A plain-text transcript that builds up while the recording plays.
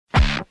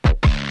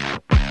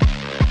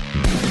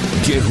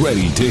Get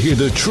ready to hear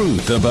the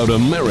truth about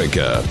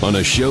America on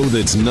a show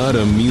that's not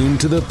immune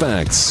to the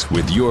facts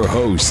with your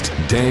host,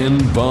 Dan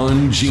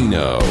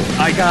Bongino.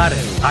 I got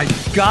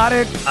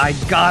it.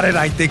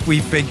 I think we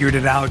figured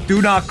it out.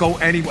 Do not go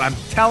anywhere. I'm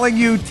telling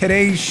you,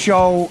 today's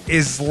show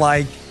is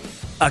like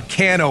a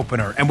can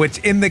opener, and what's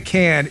in the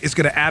can is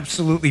going to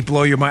absolutely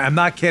blow your mind. I'm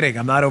not kidding.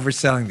 I'm not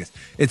overselling this.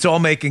 It's all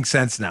making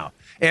sense now.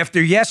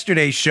 After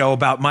yesterday's show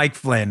about Mike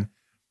Flynn,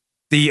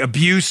 the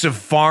abuse of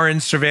foreign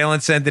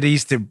surveillance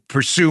entities to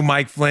pursue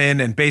Mike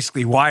Flynn and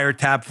basically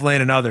wiretap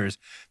Flynn and others,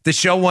 the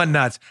show went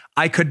nuts.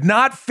 I could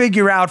not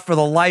figure out for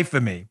the life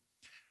of me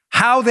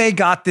how they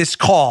got this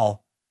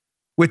call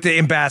with the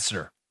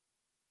ambassador.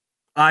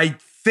 I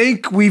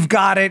think we've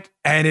got it,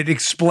 and it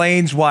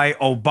explains why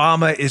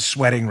Obama is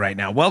sweating right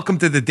now. Welcome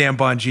to the Dan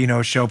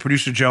Bongino Show.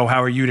 Producer Joe,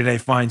 how are you today?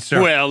 Fine,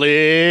 sir. Well,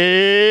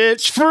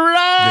 it's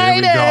Friday. There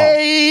we go.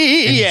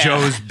 In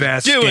Joe's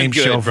best game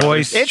show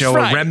voice. It's Joe,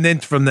 Friday. a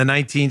remnant from the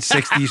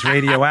 1960s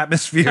radio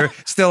atmosphere,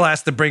 still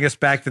has to bring us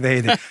back to the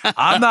heyday.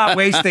 I'm not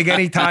wasting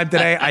any time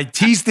today. I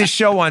teased this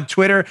show on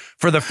Twitter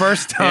for the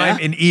first time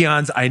in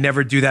eons. I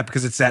never do that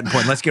because it's that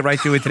important. Let's get right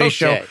to it. Today's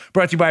show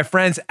brought to you by our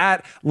friends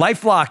at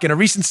LifeLock. In a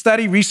recent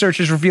study,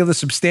 researchers revealed a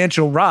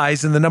substantial rise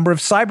in the number of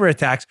cyber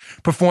attacks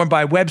performed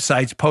by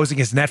websites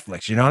posing as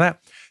Netflix. You know that?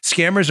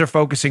 Scammers are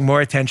focusing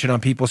more attention on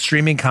people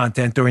streaming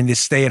content during this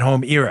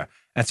stay-at-home era.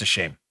 That's a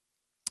shame.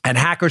 And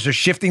hackers are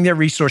shifting their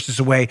resources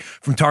away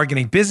from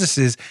targeting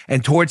businesses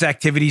and towards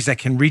activities that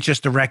can reach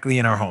us directly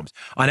in our homes.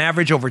 On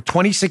average, over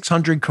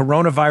 2,600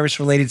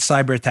 coronavirus-related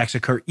cyber attacks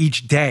occur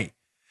each day.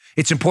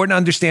 It's important to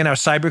understand how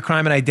cybercrime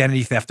and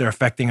identity theft are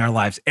affecting our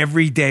lives.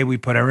 Every day we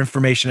put our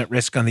information at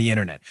risk on the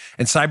internet,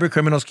 and cyber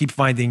criminals keep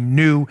finding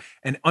new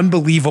and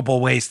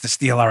unbelievable ways to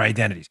steal our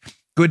identities.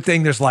 Good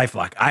thing there's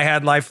LifeLock. I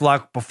had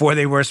LifeLock before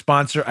they were a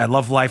sponsor. I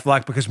love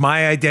LifeLock because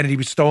my identity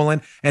was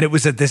stolen and it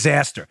was a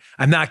disaster.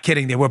 I'm not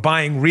kidding. They were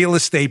buying real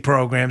estate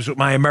programs with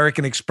my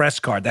American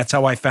Express card. That's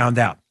how I found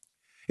out.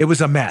 It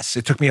was a mess.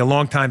 It took me a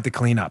long time to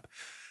clean up.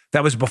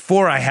 That was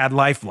before I had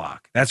LifeLock.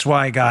 That's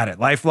why I got it.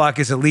 LifeLock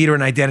is a leader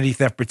in identity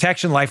theft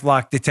protection.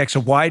 LifeLock detects a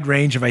wide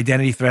range of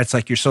identity threats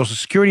like your social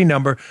security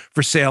number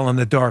for sale on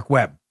the dark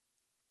web.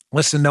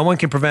 Listen, no one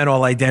can prevent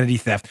all identity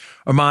theft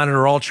or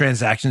monitor all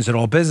transactions at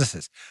all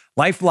businesses.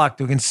 LifeLock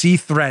can see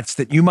threats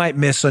that you might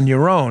miss on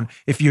your own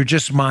if you're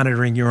just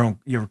monitoring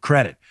your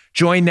credit.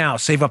 Join now.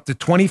 Save up to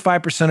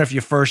 25% of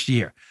your first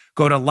year.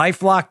 Go to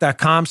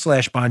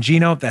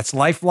LifeLock.com/Bongino. That's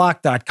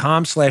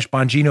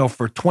LifeLock.com/Bongino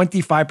for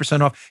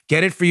 25% off.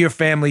 Get it for your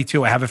family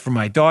too. I have it for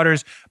my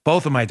daughters,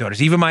 both of my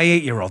daughters, even my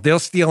 8-year-old. They'll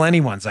steal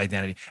anyone's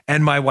identity.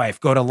 And my wife.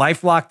 Go to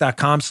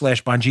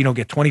LifeLock.com/Bongino.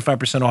 Get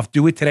 25% off.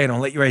 Do it today.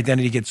 Don't let your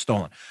identity get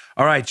stolen.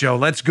 All right, Joe,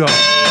 let's go.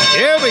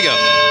 Here we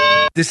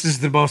go. This is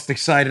the most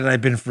excited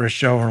I've been for a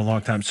show in a long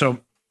time.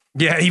 So,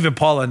 yeah, even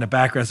Paula in the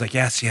background is like,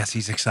 yes,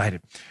 he's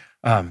excited.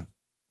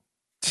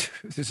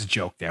 There's a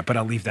joke there, but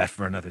I'll leave that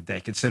for another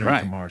day, considering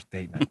tomorrow's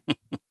date night.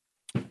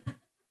 If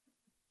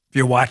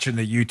you're watching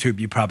the YouTube,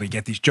 you probably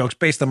get these jokes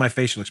based on my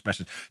facial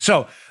expressions.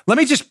 So let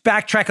me just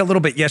backtrack a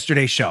little bit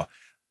yesterday's show.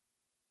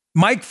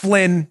 Mike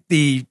Flynn,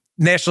 the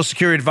National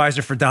Security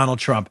Advisor for Donald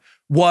Trump,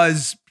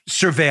 was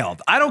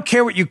surveilled. I don't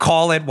care what you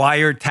call it,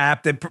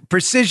 wiretapped.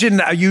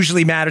 Precision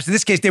usually matters. In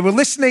this case, they were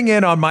listening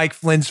in on Mike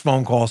Flynn's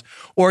phone calls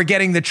or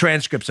getting the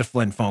transcripts of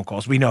Flynn phone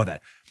calls. We know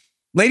that.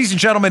 Ladies and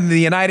gentlemen, in the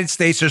United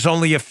States, there's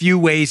only a few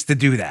ways to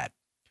do that.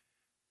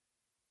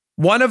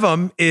 One of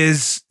them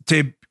is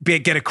to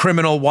get a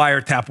criminal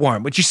wiretap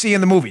warrant, which you see in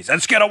the movies.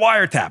 Let's get a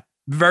wiretap.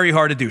 Very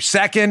hard to do.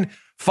 Second,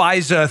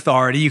 FISA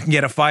authority. You can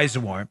get a FISA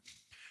warrant.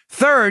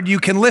 Third, you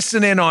can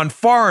listen in on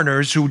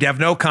foreigners who have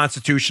no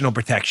constitutional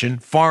protection,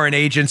 foreign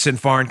agents in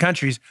foreign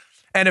countries.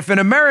 And if an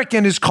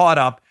American is caught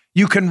up,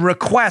 you can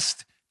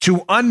request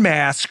to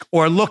unmask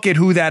or look at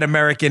who that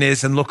American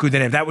is and look who the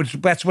name.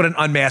 That's what an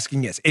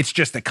unmasking is. It's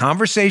just a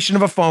conversation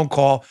of a phone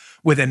call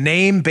with a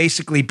name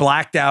basically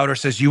blacked out or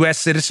says U.S.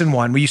 Citizen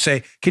 1, where you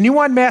say, can you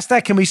unmask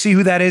that? Can we see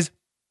who that is?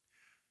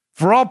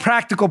 For all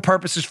practical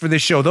purposes for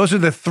this show, those are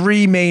the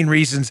three main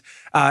reasons,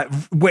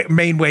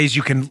 main ways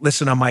you can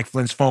listen on Mike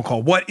Flynn's phone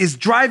call. What is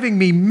driving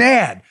me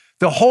mad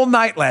the whole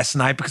night last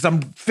night, because I'm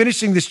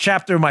finishing this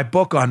chapter of my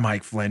book on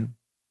Mike Flynn,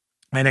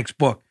 my next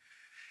book,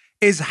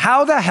 is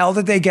how the hell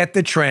did they get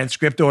the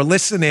transcript or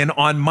listen in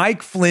on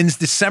Mike Flynn's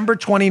December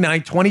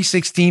 29,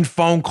 2016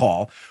 phone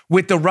call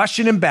with the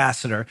Russian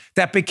ambassador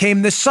that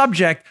became the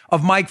subject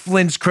of Mike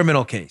Flynn's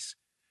criminal case?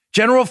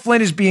 General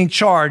Flynn is being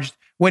charged.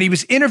 When he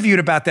was interviewed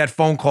about that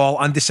phone call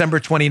on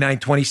December 29,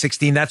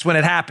 2016, that's when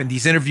it happened.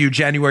 He's interviewed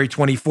January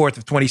 24th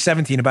of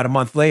 2017, about a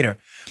month later.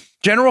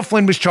 General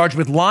Flynn was charged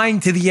with lying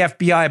to the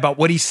FBI about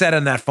what he said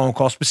on that phone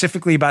call,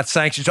 specifically about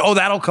sanctions. Oh,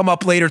 that'll come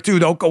up later too.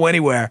 Don't go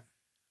anywhere.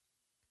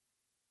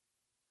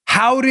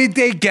 How did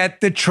they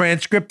get the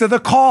transcript of the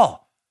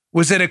call?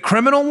 Was it a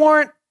criminal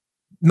warrant?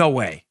 No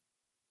way.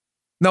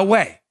 No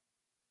way.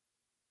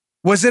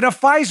 Was it a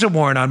FISA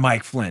warrant on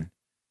Mike Flynn?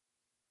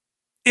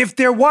 If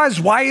there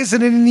was, why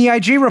isn't it in the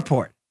IG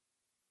report?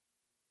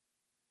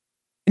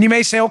 And you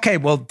may say, okay,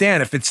 well,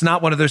 Dan, if it's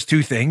not one of those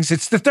two things,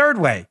 it's the third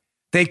way.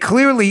 They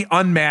clearly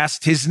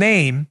unmasked his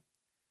name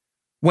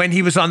when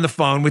he was on the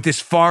phone with this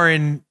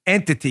foreign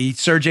entity,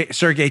 Sergei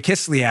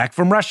Kislyak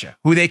from Russia,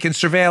 who they can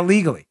surveil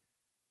legally.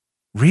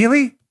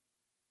 Really?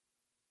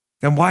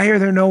 Then why are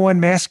there no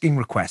unmasking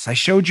requests? I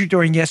showed you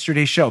during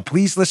yesterday's show.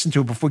 Please listen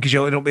to it before,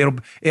 because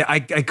I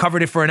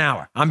covered it for an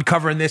hour. I'm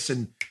covering this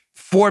in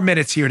 4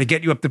 minutes here to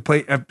get you up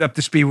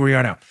to speed where we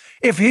are now.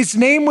 If his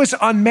name was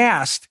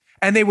unmasked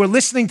and they were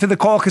listening to the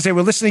call because they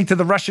were listening to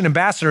the Russian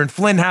ambassador and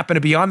Flynn happened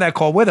to be on that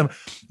call with him,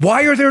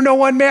 why are there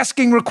no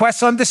unmasking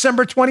requests on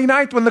December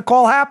 29th when the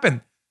call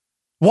happened?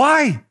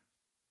 Why?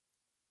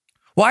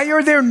 Why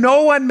are there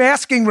no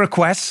unmasking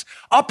requests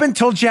up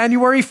until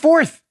January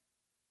 4th?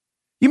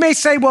 You may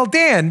say, well,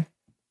 Dan,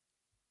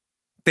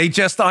 they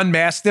just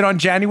unmasked it on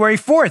January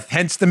 4th.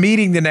 Hence the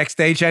meeting the next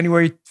day,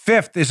 January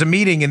 5th, is a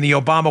meeting in the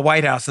Obama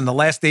White House, in the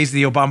last days of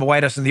the Obama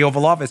White House in the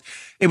Oval Office.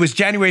 It was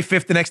January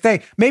 5th the next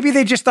day. Maybe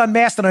they just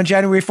unmasked it on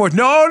January 4th.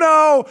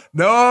 No.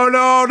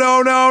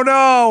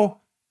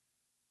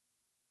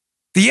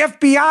 The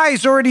FBI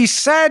has already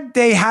said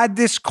they had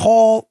this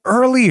call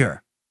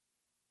earlier.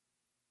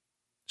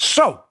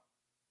 So,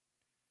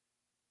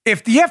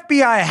 if the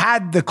FBI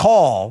had the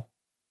call,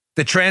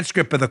 the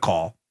transcript of the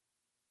call,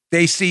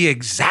 they see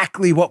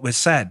exactly what was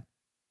said.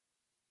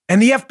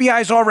 And the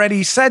FBI's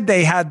already said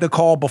they had the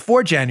call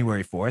before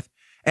January 4th,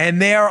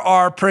 and there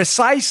are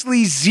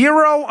precisely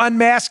 0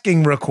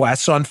 unmasking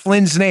requests on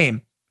Flynn's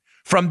name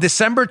from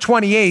December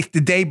 28th,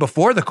 the day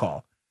before the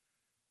call,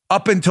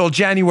 up until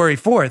January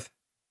 4th.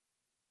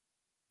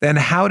 Then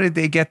how did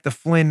they get the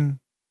Flynn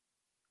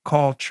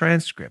call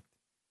transcript?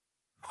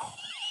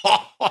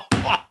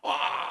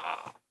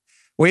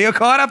 Were you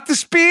caught up to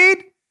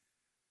speed?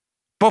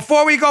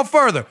 Before we go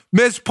further,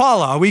 Ms.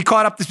 Paula, are we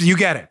caught up to speed? You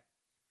get it.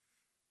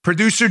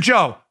 Producer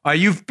Joe, are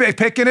you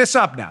picking this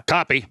up now?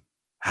 Copy.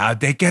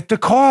 How'd they get the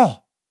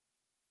call?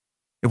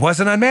 It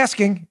wasn't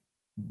unmasking.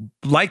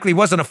 Likely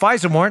wasn't a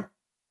FISA warrant.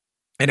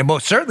 And it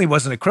most certainly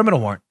wasn't a criminal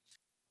warrant.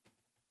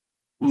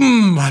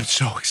 I'm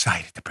so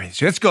excited to bring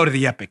this. Let's go to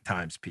the Epoch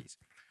Times piece,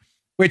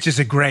 which is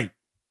a great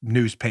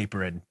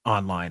newspaper and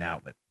online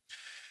outlet.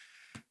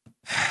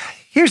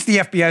 Here's the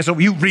FBI's.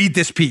 You read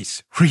this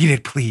piece. Read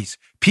it, please.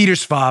 Peter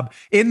Schwab.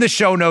 In the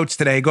show notes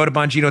today, go to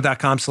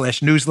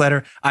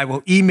Bongino.com/newsletter. I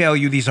will email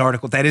you these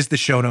articles. That is the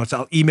show notes.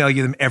 I'll email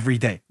you them every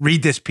day.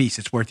 Read this piece.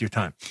 It's worth your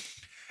time.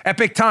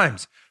 Epoch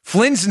Times.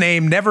 Flynn's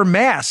name never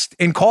masked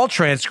in call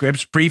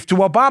transcripts briefed to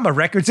Obama.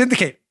 Records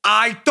indicate.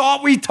 I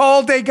thought we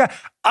told they got.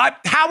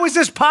 How is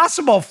this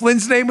possible?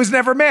 Flynn's name was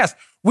never masked.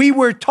 We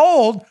were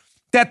told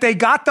that they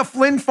got the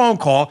Flynn phone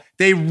call.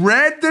 They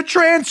read the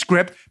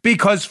transcript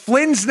because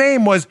Flynn's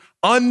name was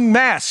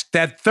unmasked,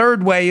 that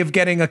third way of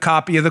getting a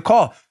copy of the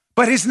call.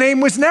 But his name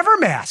was never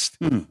masked.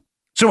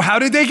 So how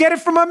did they get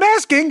it from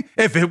unmasking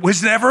if it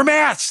was never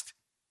masked?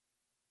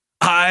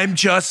 I'm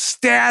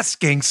just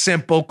asking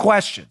simple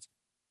questions.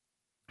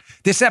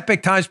 This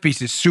Epoch Times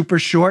piece is super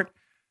short,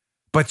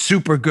 but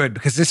super good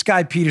because this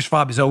guy, Peter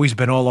Schwab, has always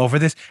been all over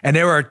this, and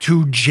there are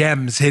 2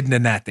 gems hidden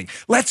in that thing.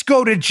 Let's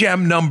go to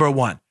gem number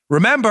 1.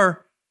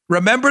 Remember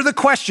the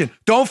question.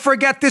 Don't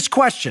forget this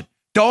question.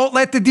 Don't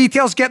let the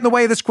details get in the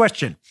way of this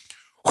question.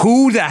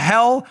 Who the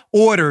hell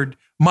ordered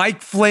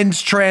Mike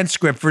Flynn's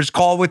transcript for his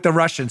call with the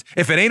Russians?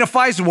 If it ain't a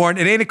FISA warrant,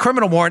 it ain't a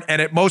criminal warrant,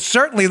 and it most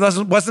certainly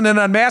wasn't an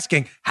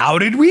unmasking. How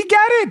did we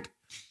get it?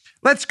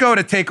 Let's go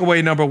to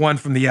takeaway number 1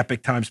 from the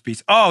Epoch Times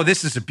piece. Oh,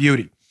 this is a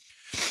beauty.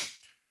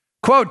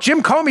 Quote,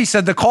 Jim Comey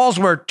said the calls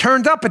were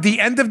turned up at the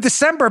end of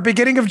December,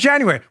 beginning of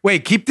January.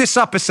 Wait, keep this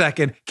up a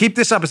second.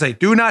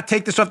 Do not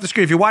take this off the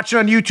screen. If you're watching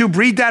on YouTube,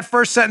 read that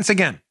first sentence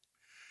again.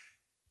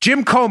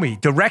 Jim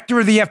Comey, director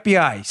of the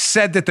FBI,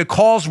 said that the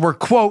calls were,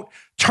 quote,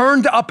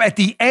 turned up at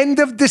the end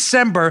of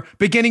December,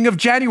 beginning of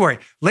January.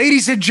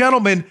 Ladies and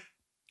gentlemen,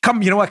 come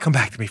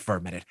back to me for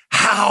a minute.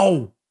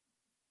 How?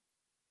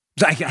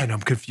 I know I'm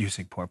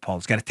confusing poor Paul.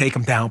 He's got to take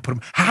him down, put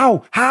him.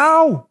 How?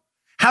 How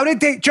did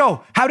they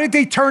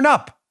turn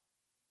up?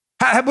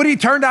 What did he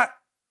turn up?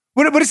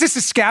 What is this,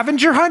 a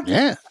scavenger hunt?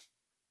 Yeah.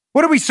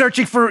 What are we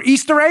searching for,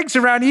 Easter eggs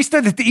around Easter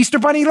that the Easter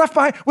Bunny left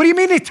behind? What do you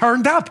mean they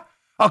turned up?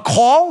 A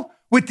call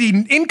with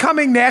the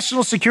incoming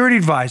national security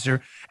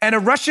advisor and a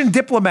Russian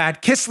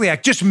diplomat,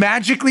 Kislyak, just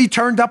magically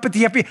turned up at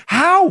the FBI.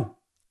 How?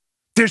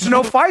 There's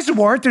no FISA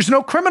warrant. There's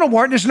no criminal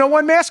warrant. There's no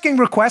unmasking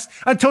request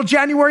until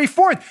January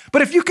 4th.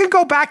 But if you can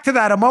go back to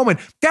that a moment,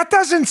 that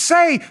doesn't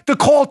say the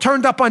call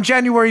turned up on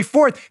January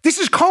 4th. This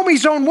is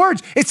Comey's own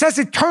words. It says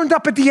it turned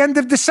up at the end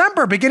of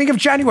December, beginning of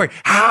January.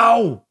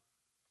 How?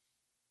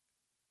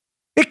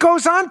 It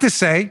goes on to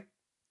say,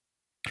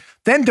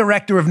 then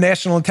Director of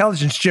National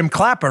Intelligence Jim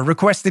Clapper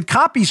requested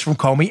copies from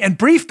Comey and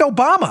briefed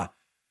Obama.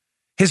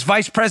 His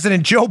Vice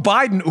President Joe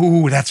Biden,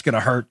 ooh, that's going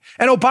to hurt,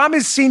 and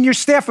Obama's senior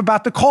staff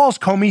about the calls.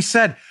 Comey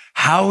said,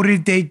 how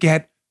did they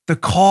get the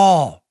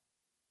call?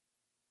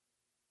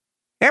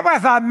 It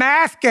was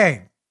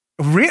unmasking.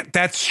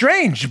 That's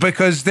strange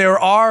because there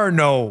are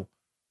no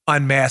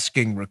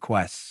unmasking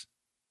requests.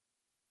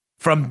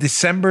 From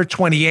December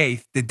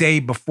 28th, the day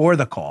before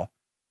the call,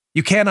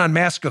 you can't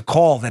unmask a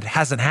call that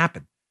hasn't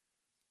happened.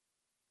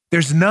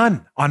 There's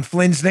none on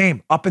Flynn's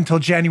name up until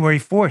January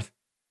 4th.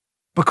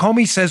 But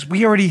Comey says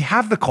we already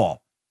have the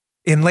call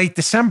in late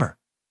December.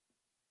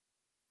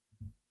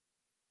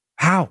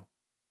 How?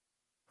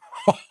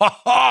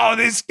 Oh,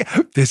 this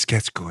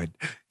gets good.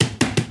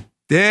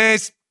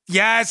 This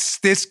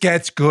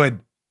gets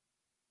good.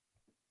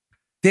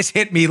 This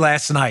hit me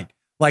last night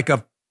like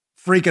a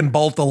freaking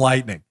bolt of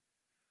lightning.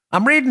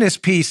 I'm reading this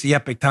piece, the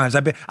Epoch Times.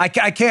 I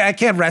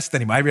can't rest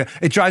anymore.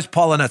 It drives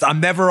Paula nuts. I'm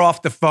never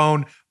off the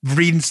phone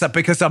reading stuff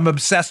because I'm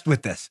obsessed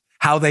with this.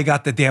 How they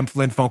got the damn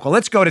Flynn phone call.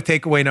 Let's go to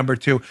takeaway number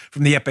 2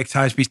 from the Epoch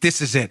Times piece.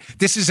 This is it.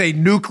 This is a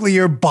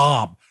nuclear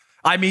bomb.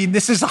 I mean,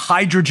 this is a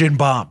hydrogen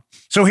bomb.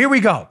 So here we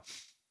go.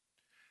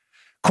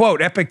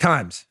 Quote, Epoch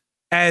Times.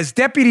 As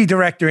Deputy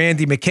Director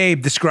Andy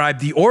McCabe described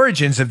the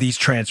origins of these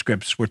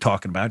transcripts we're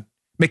talking about,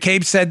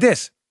 McCabe said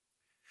this,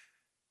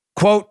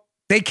 quote,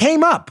 they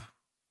came up.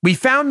 We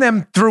found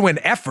them through an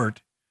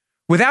effort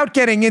without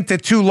getting into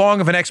too long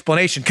of an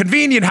explanation.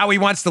 Convenient how he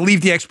wants to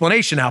leave the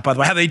explanation out, by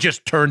the way, how they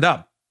just turned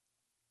up.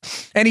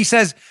 And he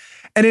says,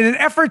 and in an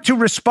effort to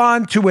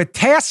respond to a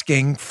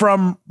tasking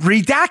from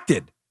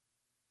Redacted.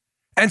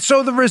 And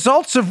so the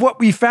results of what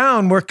we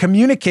found were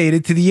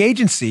communicated to the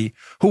agency,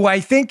 who I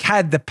think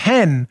had the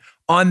pen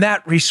on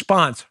that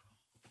response.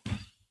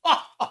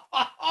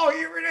 Oh,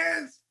 here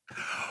it is.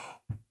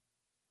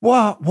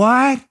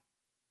 What?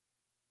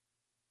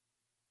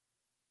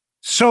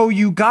 So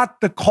you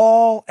got the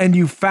call and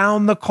you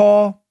found the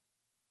call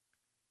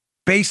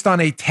based on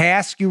a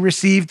task you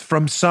received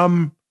from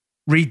some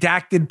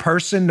redacted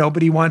person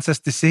nobody wants us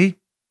to see?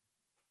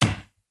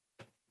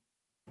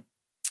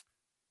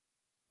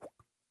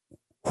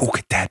 Who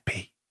could that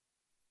be?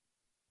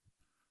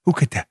 Who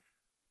could that?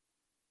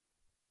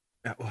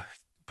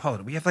 Paula,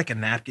 do we have like a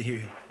napkin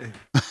here?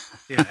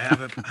 Yeah,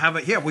 have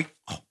it. Yeah,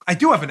 I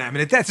do have a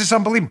napkin. That's just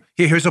unbelievable.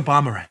 Here's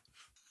Obama.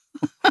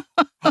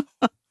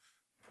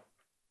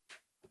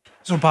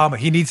 It's Obama.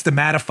 He needs the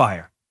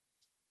mattifier.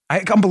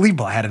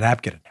 Unbelievable. I had a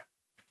napkin in there.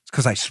 It's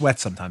because I sweat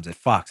sometimes at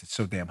Fox. It's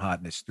so damn hot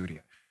in this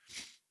studio.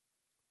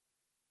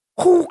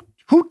 Who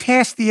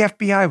tasked the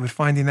FBI with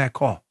finding that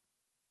call?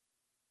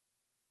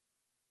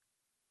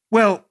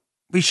 Well,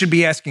 we should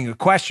be asking a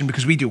question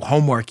because we do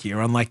homework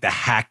here, unlike the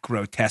hack,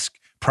 grotesque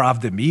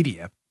Pravda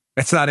media.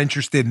 That's not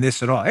interested in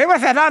this at all. It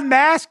was an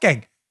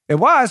unmasking. It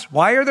was.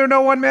 Why are there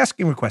no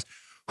unmasking requests?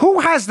 Who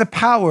has the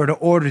power to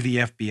order the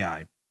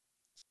FBI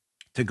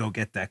to go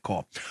get that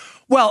call?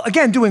 Well,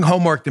 again, doing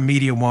homework the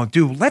media won't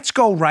do. Let's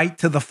go right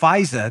to the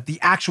FISA, the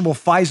actual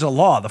FISA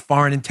law, the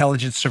Foreign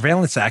Intelligence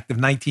Surveillance Act of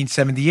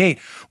 1978,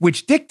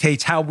 which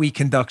dictates how we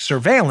conduct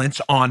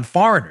surveillance on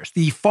foreigners.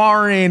 The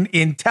Foreign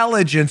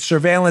Intelligence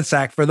Surveillance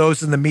Act, for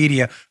those in the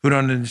media who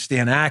don't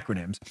understand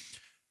acronyms.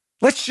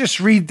 Let's just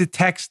read the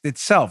text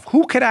itself.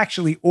 Who could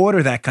actually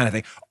order that kind of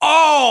thing?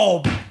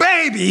 Oh,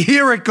 baby,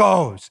 here it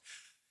goes.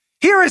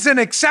 Here is an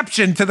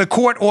exception to the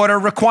court order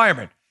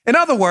requirement. In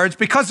other words,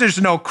 because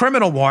there's no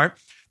criminal warrant,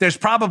 there's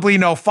probably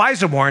no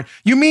FISA warrant.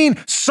 You mean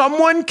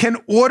someone can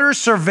order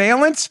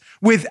surveillance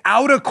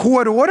without a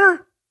court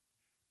order?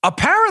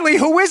 Apparently,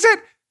 who is it?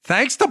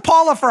 Thanks to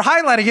Paula for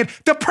highlighting it.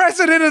 The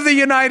President of the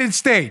United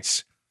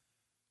States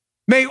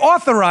may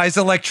authorize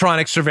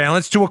electronic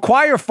surveillance to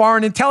acquire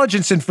foreign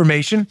intelligence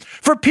information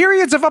for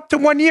periods of up to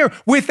 1 year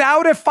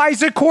without a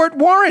FISA court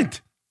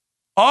warrant.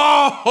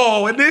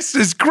 Oh, and this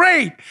is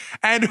great.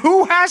 And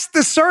who has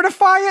to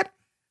certify it?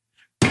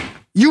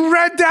 You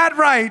read that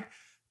right.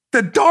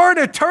 The darn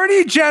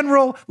Attorney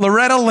General,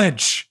 Loretta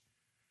Lynch,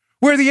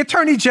 where the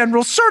Attorney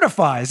General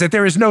certifies that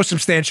there is no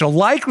substantial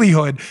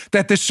likelihood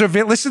that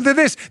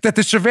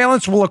the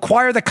surveillance will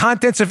acquire the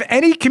contents of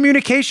any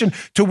communication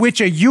to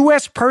which a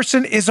U.S.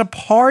 person is a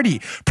party,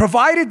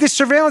 provided this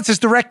surveillance is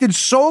directed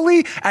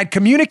solely at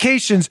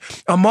communications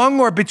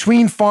among or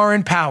between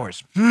foreign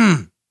powers.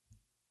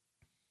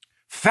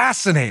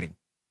 Fascinating.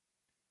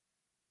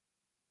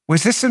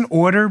 Was this an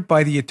order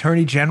by the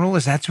Attorney General?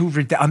 Is that who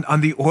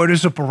on the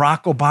orders of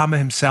Barack Obama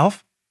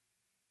himself?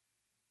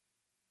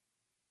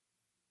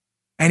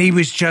 And he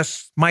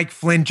was Mike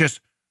Flynn just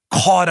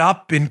caught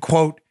up in,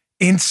 quote,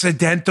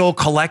 incidental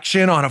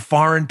collection on a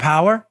foreign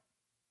power?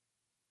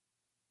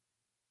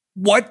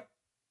 What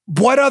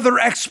other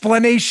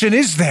explanation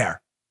is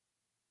there?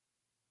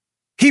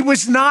 He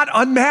was not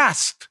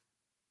unmasked.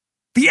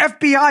 The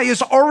FBI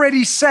has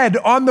already said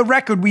on the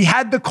record, we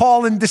had the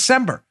call in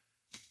December.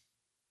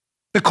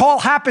 The call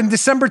happened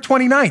December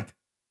 29th.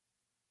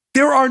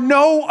 There are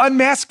no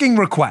unmasking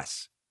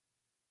requests.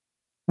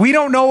 We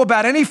don't know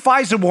about any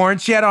FISA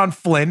warrants yet on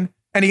Flynn,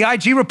 and the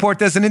IG report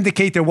doesn't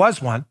indicate there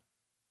was one.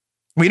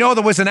 We know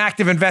there was an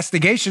active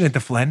investigation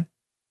into Flynn.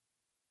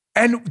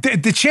 And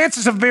the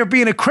chances of there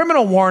being a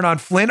criminal warrant on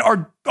Flynn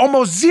are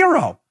almost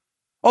zero.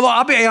 Although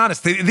I'll be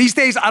honest, these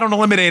days I don't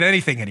eliminate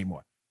anything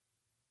anymore.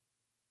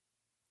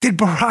 Did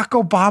Barack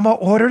Obama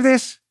order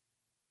this?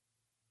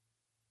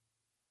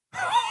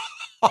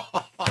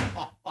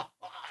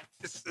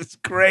 This is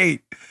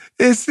great.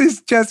 This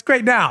is just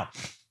great. Now,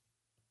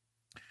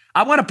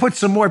 I want to put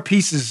some more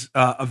pieces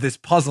of this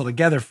puzzle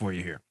together for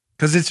you here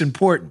because it's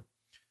important.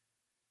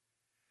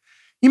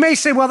 You may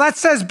say, well, that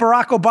says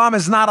Barack Obama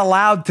is not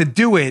allowed to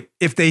do it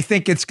if they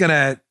think it's going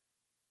to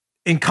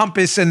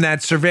encompass in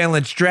that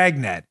surveillance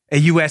dragnet a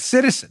U.S.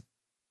 citizen.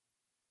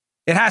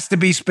 It has to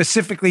be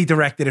specifically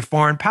directed at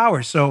foreign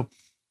powers. So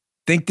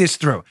think this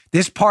through.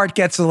 This part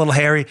gets a little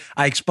hairy.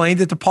 I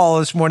explained it to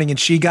Paula this morning and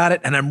she got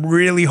it. And I'm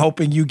really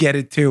hoping you get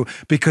it too,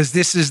 because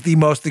this is the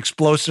most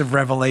explosive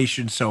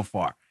revelation so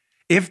far.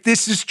 If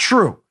this is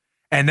true,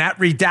 and that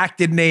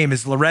redacted name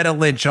is Loretta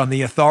Lynch on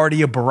the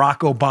authority of Barack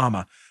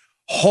Obama,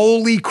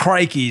 holy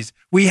crikeys,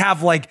 we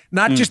have like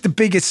not just the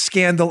biggest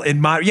scandal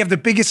in modern, you have the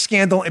biggest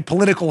scandal in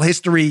political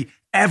history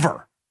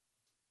ever.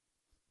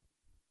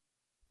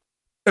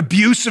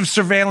 Abuse of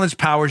surveillance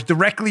powers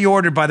directly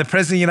ordered by the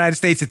President of the United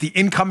States at the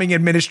incoming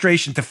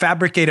administration to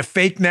fabricate a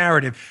fake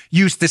narrative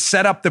used to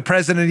set up the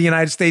President of the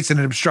United States in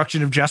an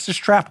obstruction of justice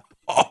trap.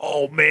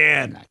 Oh,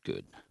 man. Not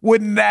good.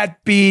 Wouldn't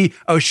that be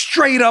a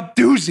straight up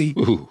doozy?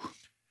 Ooh.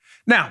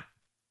 Now,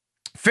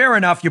 fair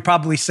enough, you're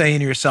probably saying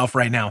to yourself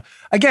right now,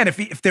 again,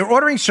 if they're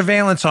ordering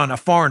surveillance on a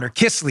foreigner,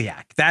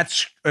 Kislyak,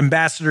 that's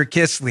Ambassador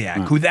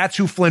Kislyak, that's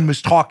who Flynn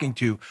was talking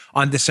to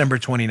on December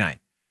 29th.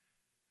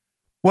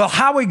 Well,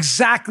 how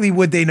exactly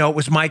would they know it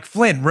was Mike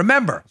Flynn?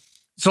 Remember,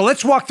 so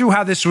let's walk through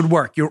how this would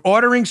work. You're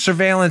ordering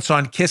surveillance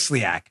on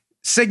Kislyak,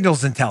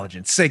 signals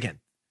intelligence, SIGINT.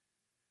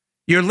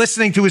 You're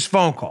listening to his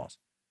phone calls.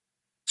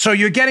 So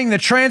you're getting the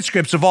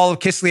transcripts of all of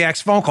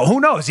Kislyak's phone call.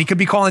 Who knows? He could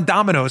be calling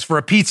Domino's for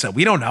a pizza.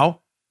 We don't know.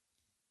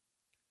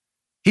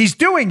 He's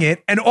doing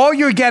it, and all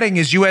you're getting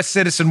is U.S.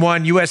 Citizen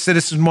 1, U.S.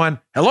 Citizen 1.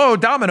 Hello,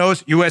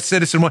 Domino's, U.S.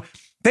 Citizen 1.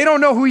 They don't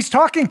know who he's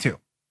talking to.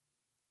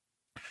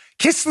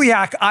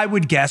 Kislyak, I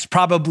would guess,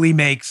 probably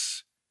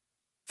makes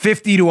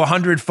 50 to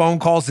 100 phone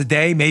calls a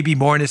day, maybe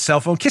more on his cell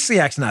phone.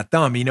 Kislyak's not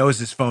dumb. He knows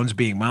his phone's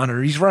being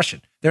monitored. He's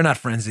Russian. They're not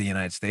friends of the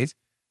United States.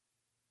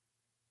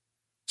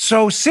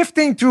 So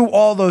sifting through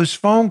all those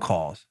phone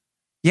calls,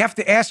 you have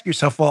to ask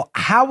yourself, well,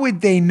 how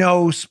would they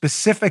know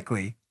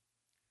specifically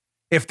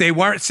if they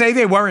weren't, say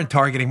they weren't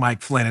targeting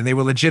Mike Flynn and they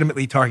were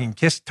legitimately targeting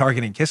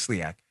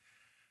Kislyak?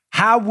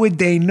 How would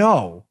they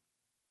know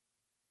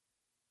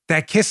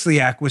that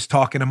Kislyak was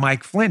talking to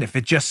Mike Flynn if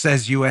it just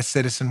says U.S.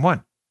 Citizen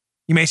 1?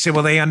 You may say,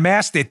 well, they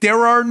unmasked it.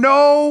 There are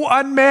no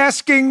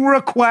unmasking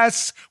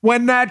requests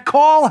when that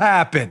call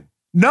happened.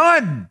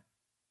 None.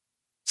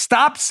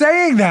 Stop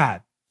saying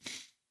that.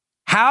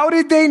 How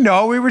did they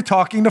know we were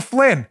talking to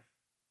Flynn?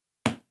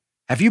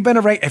 Have you been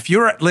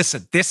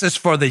listen, this is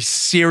for the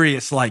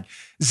serious, like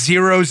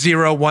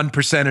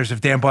 001%ers of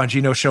Dan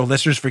Bongino show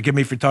listeners. Forgive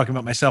me for talking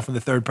about myself in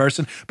the third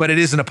person, but it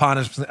is an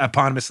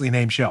eponymously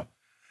named show.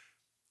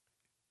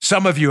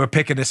 Some of you are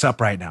picking this up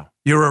right now.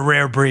 You're a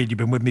rare breed. You've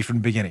been with me from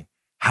the beginning.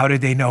 How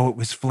did they know it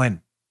was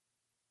Flynn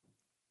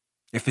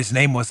if his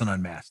name wasn't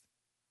unmasked?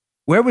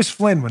 Where was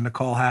Flynn when the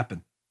call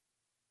happened?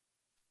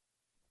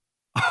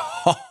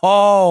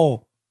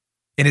 Oh,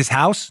 in his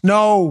house?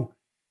 No,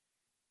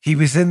 he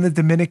was in the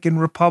Dominican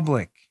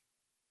Republic.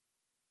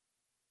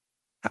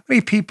 How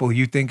many people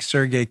you think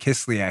Sergei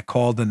Kislyak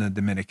called in the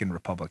Dominican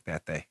Republic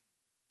that day?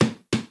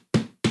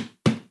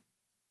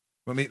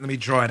 Let me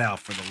draw it out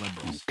for the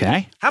liberals.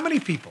 Okay. How many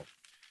people?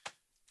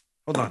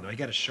 Hold on. Do I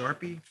got a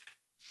Sharpie?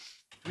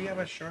 Do we have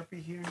a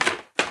Sharpie here?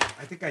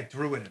 I think I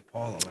threw it at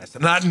Paula last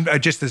time.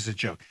 Not just as a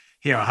joke.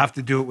 Here, I'll have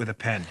to do it with a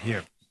pen.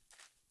 Here.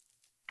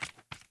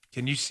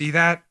 Can you see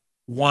that?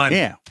 One.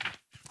 Yeah.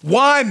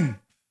 One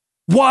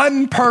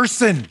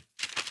person.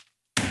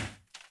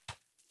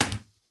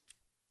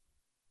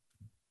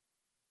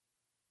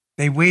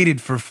 They waited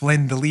for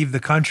Flynn to leave the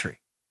country.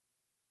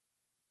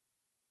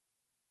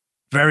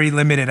 Very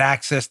limited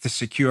access to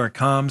secure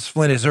comms.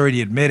 Flynn has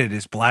already admitted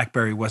his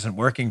BlackBerry wasn't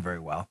working very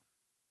well.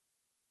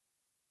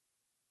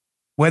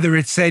 Whether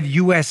it said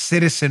U.S.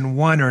 Citizen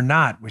 1 or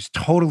not was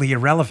totally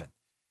irrelevant.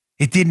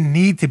 It didn't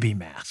need to be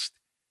masked.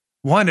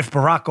 One, if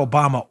Barack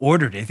Obama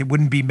ordered it, it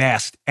wouldn't be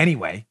masked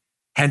anyway.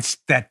 Hence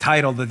that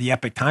title to the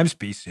Epic Times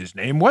piece, his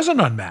name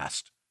wasn't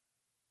unmasked.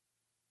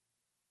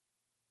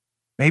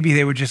 Maybe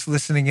they were just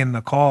listening in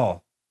the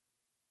call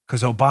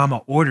because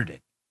Obama ordered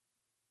it.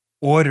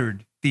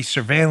 Ordered the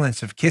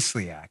surveillance of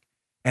Kislyak,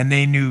 and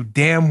they knew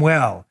damn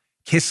well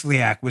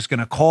Kislyak was going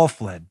to call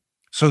Flynn.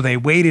 So they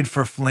waited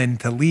for Flynn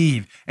to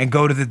leave and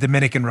go to the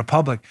Dominican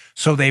Republic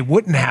so they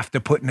wouldn't have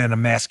to put in an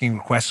unmasking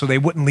request, so they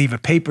wouldn't leave a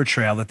paper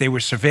trail that they were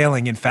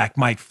surveilling, in fact,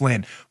 Mike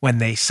Flynn when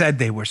they said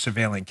they were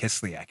surveilling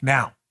Kislyak.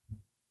 Now,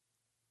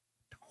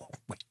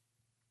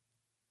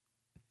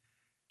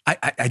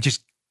 I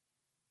just,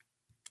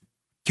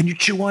 can you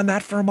chew on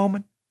that for a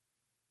moment?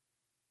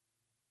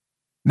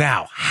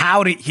 Now,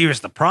 here's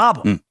the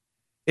problem.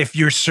 If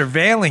you're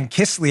surveilling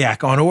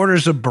Kislyak on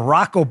orders of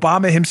Barack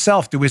Obama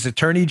himself to his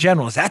attorney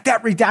general, is that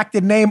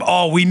redacted name?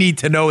 Oh, we need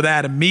to know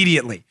that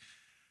immediately.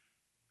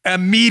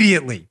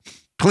 Immediately.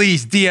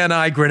 Please,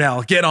 DNI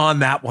Grinnell, get on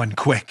that one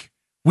quick.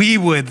 We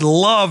would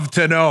love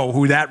to know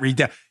who that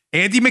redacted.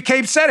 Andy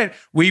McCabe said it.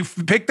 We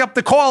picked up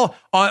the call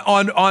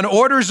on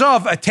orders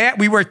of,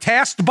 we were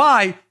tasked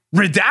by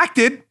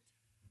redacted.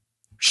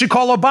 Should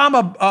call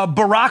Obama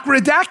Barack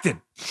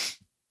redacted.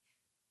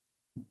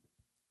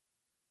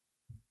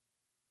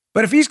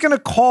 But if he's going to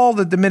call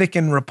the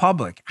Dominican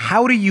Republic,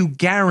 how do you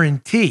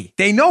guarantee?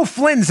 They know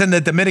Flynn's in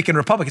the Dominican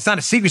Republic. It's not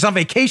a secret. It's on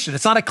vacation.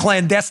 It's not a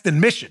clandestine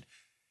mission.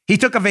 He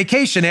took a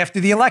vacation after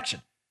the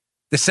election,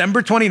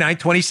 December 29,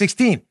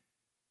 2016.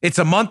 It's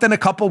a month and a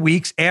couple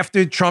weeks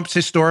after Trump's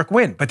historic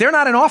win, but they're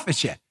not in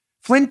office yet.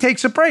 Flynn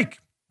takes a break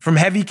from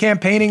heavy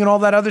campaigning and all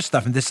that other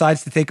stuff and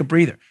decides to take a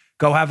breather.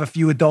 Go have a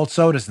few adult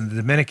sodas in the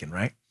Dominican,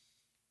 right?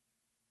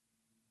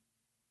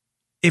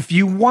 If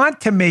you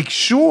want to make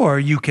sure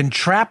you can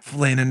trap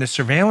Flynn in the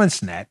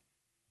surveillance net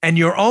and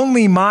you're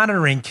only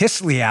monitoring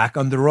Kislyak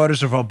under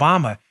orders of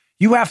Obama,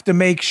 you have to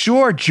make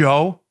sure,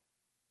 Joe,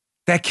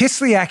 that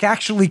Kislyak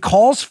actually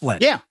calls Flynn.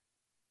 Yeah.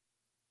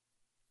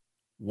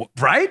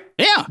 Right?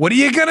 Yeah. What are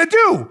you going to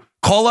do?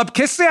 Call up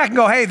Kislyak and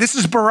go, hey, this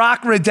is Barack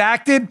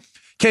redacted.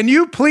 Can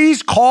you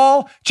please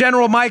call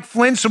General Mike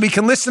Flynn so we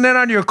can listen in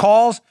on your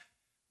calls?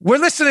 We're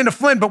listening to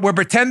Flynn, but we're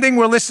pretending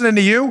we're listening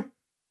to you.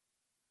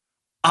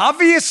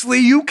 Obviously,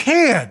 you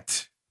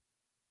can't.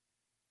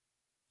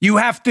 You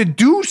have to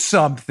do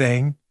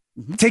something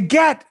to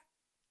get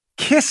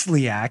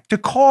Kislyak to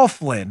call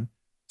Flynn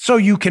so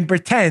you can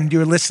pretend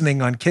you're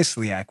listening on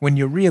Kislyak when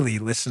you're really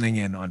listening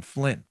in on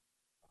Flynn.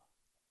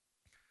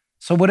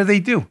 So what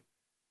do?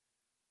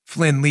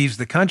 Flynn leaves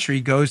the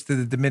country, goes to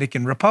the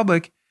Dominican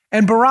Republic,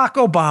 and Barack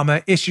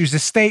Obama issues a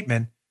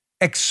statement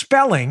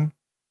expelling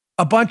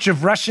a bunch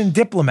of Russian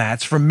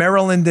diplomats from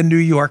Maryland and New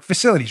York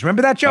facilities.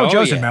 Remember that, Joe?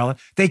 Joe's in Maryland.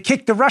 They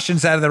kicked the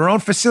Russians out of their own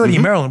facility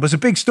in Maryland. It was a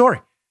big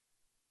story.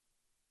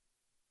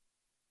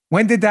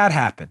 When did that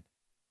happen?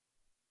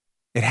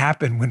 It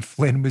happened when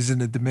Flynn was in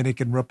the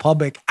Dominican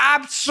Republic,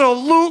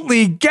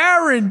 absolutely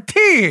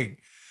guaranteeing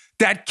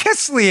that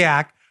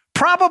Kislyak,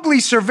 probably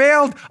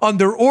surveilled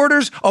under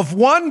orders of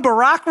one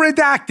Barack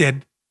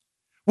redacted,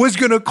 was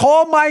going to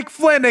call Mike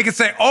Flynn. They could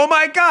say, oh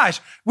my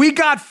gosh, we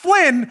got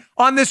Flynn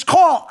on this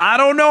call. I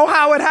don't know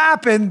how it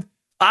happened.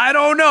 I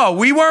don't know.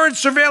 We weren't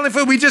surveilling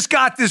Flynn. We just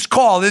got this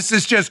call. This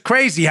is just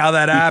crazy how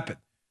that happened.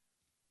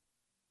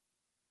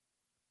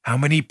 How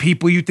many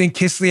people you think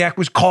Kislyak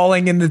was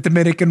calling in the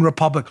Dominican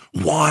Republic?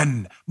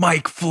 One,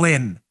 Mike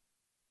Flynn.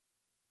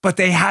 But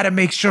they had to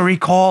make sure he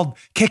called,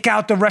 kick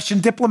out the Russian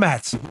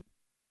diplomats.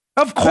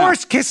 Of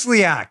course,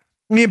 Kislyak,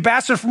 the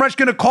ambassador from Russia,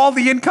 going to call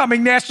the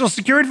incoming national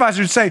security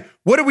advisor and say,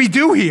 what do we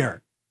do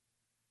here?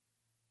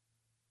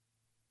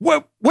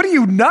 What are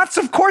you, nuts?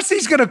 Of course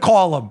he's going to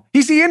call him.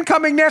 He's the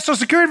incoming national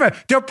security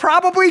advisor. They're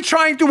probably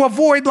trying to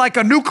avoid like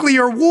a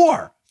nuclear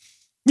war.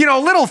 You know,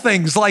 little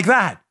things like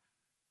that.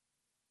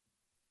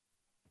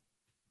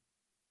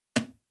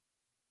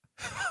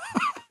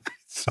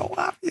 It's so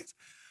obvious.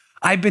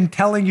 I've been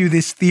telling you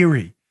this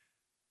theory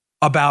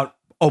about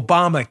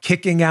Obama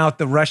kicking out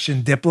the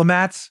Russian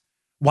diplomats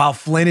while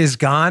Flynn is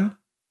gone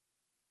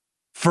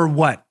for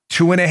what,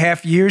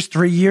 2.5 years,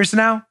 3 years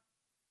now?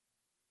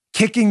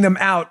 Kicking them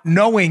out,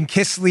 knowing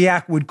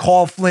Kislyak would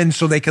call Flynn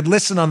so they could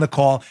listen on the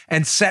call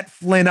and set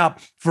Flynn up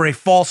for a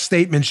false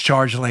statements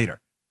charge later.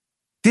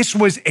 This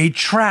was a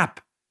trap.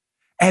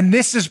 And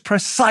this is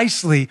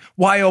precisely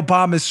why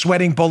Obama is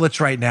sweating bullets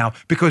right now,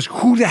 because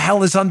who the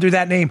hell is under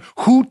that name?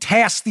 Who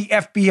tasked the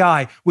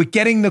FBI with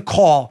getting the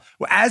call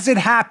as it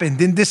happened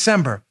in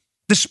December,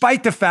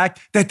 despite the fact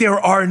that there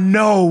are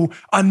no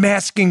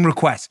unmasking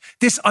requests?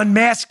 This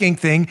unmasking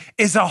thing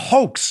is a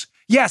hoax.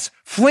 Yes,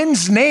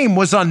 Flynn's name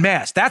was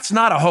unmasked. That's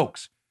not a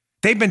hoax.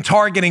 They've been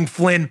targeting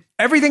Flynn.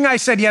 Everything I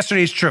said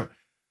yesterday is true.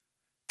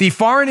 The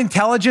Foreign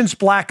Intelligence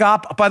Black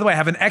Op, by the way, I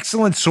have an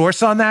excellent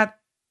source on that,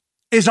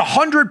 is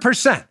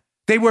 100%.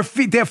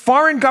 Their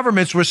foreign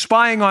governments were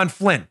spying on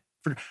Flynn.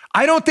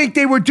 I don't think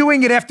they were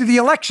doing it after the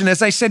election,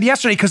 as I said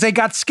yesterday, because they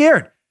got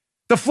scared.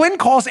 The Flynn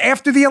calls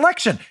after the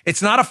election.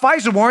 It's not a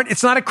FISA warrant.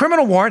 It's not a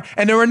criminal warrant.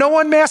 And there are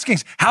no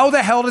unmaskings. How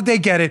the hell did they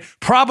get it?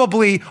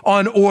 Probably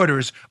on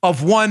orders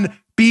of one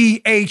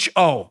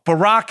BHO,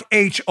 Barack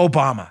H.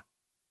 Obama.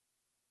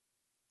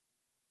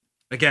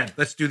 Again,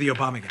 let's do the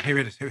Obama again. Here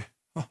it is. Here.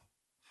 Oh.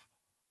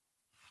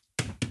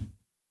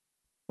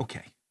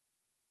 Okay.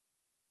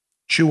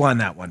 Chew on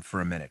that one for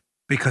a minute,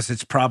 because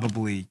it's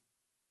probably,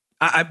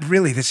 I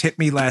really, this hit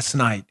me last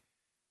night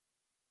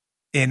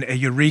in a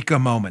eureka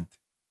moment.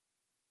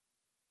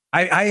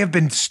 I have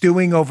been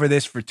stewing over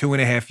this for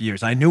 2.5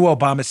 years. I knew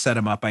Obama set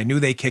him up. I knew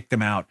they kicked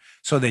him out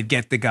so they'd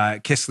get the guy,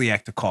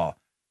 Kislyak, to call.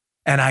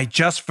 And I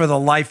just, for the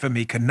life of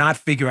me, could not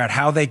figure out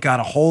how they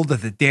got a hold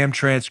of the damn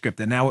transcript.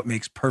 And now it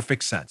makes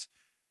perfect sense,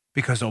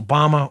 because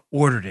Obama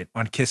ordered it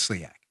on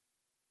Kislyak.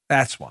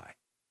 That's why.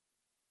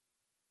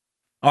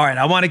 All right,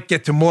 I want to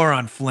get to more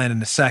on Flynn in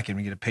a second.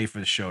 We're going to pay for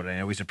the show today.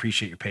 I always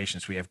appreciate your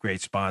patience. We have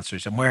great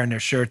sponsors. I'm wearing their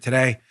shirt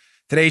today.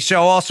 Today's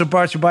show also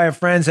brought to you by our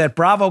friends at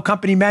Bravo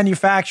Company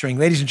Manufacturing.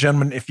 Ladies and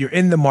gentlemen, if you're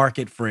in the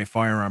market for a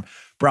firearm,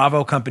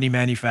 Bravo Company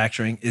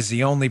Manufacturing is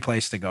the only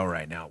place to go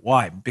right now.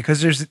 Why?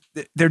 Because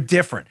they're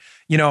different.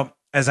 You know,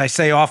 as I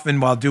say often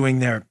while doing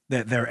their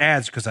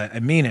ads, because I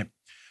mean it,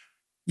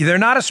 they're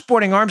not a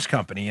sporting arms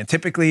company. And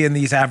typically in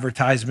these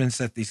advertisements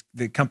that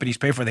the companies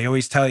pay for, they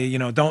always tell you,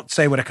 don't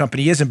say what a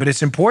company isn't, but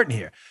it's important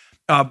here.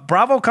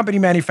 Bravo Company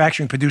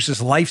Manufacturing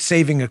produces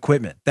life-saving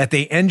equipment that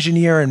they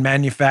engineer and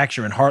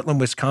manufacture in Heartland,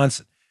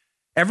 Wisconsin.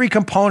 Every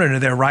component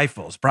of their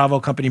rifles, Bravo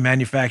Company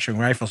Manufacturing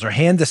rifles, are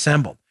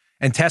hand-assembled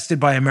and tested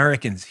by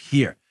Americans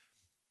here.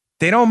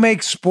 They don't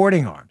make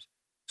sporting arms.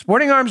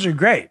 Sporting arms are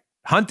great.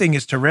 Hunting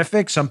is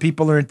terrific. Some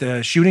people are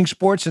into shooting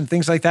sports and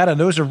things like that, and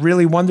those are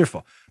really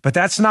wonderful. But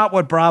that's not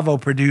what Bravo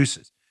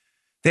produces.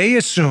 They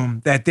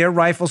assume that their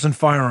rifles and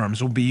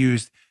firearms will be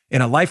used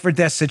in a life or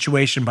death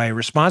situation by a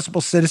responsible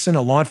citizen,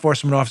 a law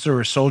enforcement officer,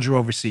 or a soldier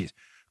overseas.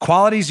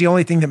 Quality is the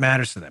only thing that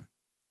matters to them.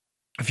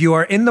 If you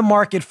are in the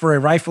market for a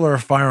rifle or a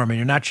firearm and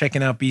you're not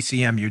checking out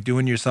BCM, you're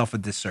doing yourself a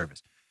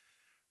disservice.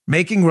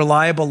 Making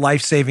reliable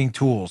life-saving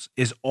tools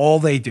is all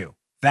they do.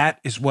 That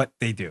is what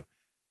they do.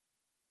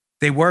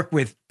 They work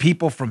with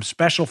people from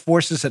special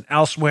forces and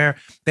elsewhere.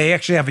 They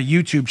actually have a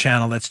YouTube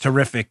channel that's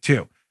terrific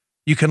too.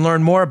 You can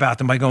learn more about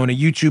them by going to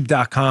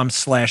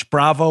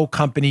youtube.com/Bravo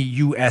Company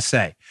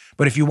USA.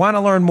 But if you want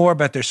to learn more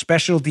about their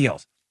special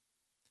deals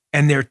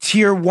and their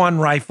tier 1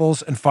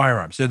 rifles and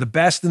firearms, they're the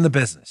best in the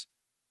business.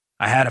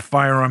 I had a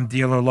firearm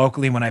dealer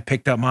locally when I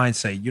picked up mine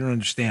say, you don't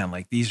understand,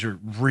 like these are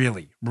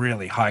really,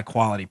 really high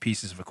quality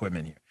pieces of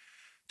equipment here.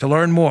 To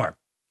learn more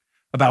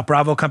about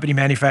Bravo Company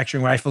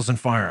Manufacturing rifles and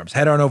firearms,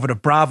 head on over to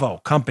Bravo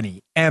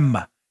Company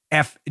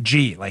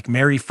MFG, like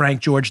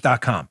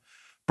MaryFrankGeorge.com,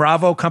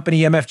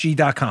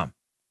 BravoCompanyMFG.com,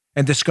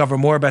 and discover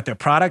more about their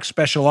products,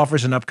 special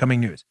offers, and upcoming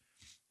news.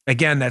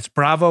 Again, that's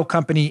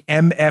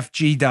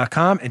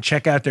BravoCompanyMFG.com, and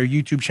check out their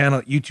YouTube channel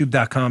at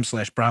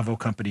youtube.com/Bravo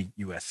Company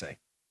USA.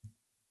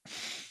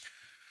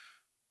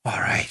 All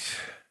right.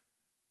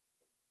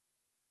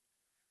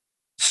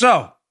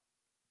 So,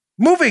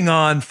 moving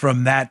on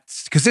from that,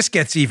 because this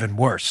gets even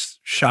worse,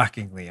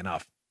 shockingly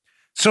enough.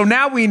 So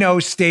now we know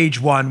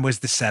stage 1 was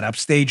the setup.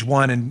 Stage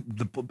 1 and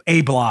the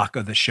A block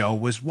of the show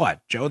was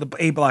what, Joe? The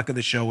A block of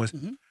the show was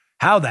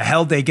how the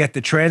hell they get the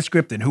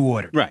transcript and who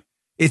ordered. Right.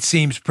 It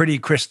seems pretty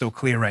crystal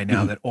clear right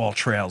now that all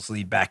trails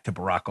lead back to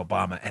Barack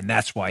Obama, and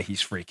that's why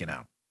he's freaking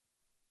out.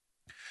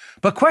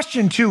 But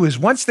question 2 is,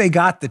 once they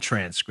got the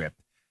transcript,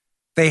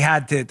 they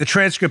had to, the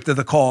transcript of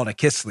the call to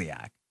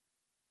Kislyak,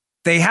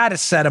 they had to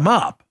set him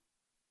up.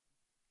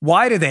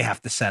 Why do they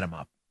have to set him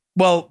up?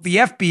 Well, the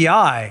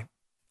FBI,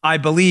 I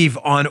believe,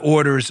 on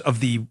orders of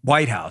the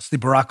White House, the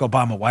Barack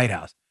Obama White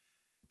House,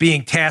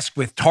 being tasked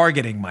with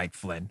targeting Mike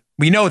Flynn.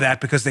 We know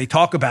that because they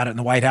talk about it in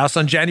the White House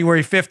on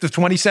January 5th of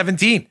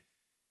 2017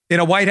 in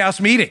a White House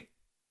meeting.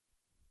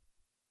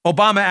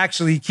 Obama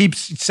actually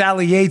keeps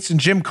Sally Yates and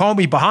Jim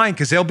Comey behind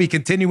because they'll be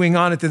continuing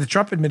on into the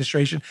Trump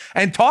administration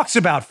and talks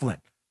about Flynn.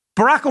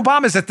 Barack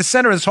Obama is at the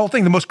center of this whole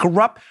thing, the most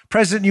corrupt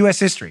president in U.S.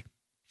 history.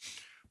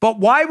 But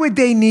why would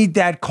they need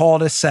that call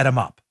to set him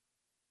up?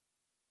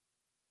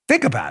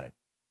 Think about it.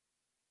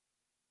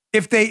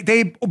 If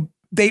they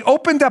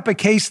opened up a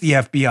case, the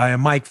FBI,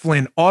 on Mike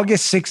Flynn,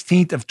 August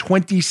 16th of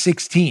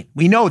 2016.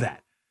 We know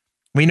that.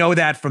 We know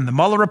that from the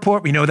Mueller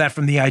report. We know that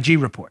from the IG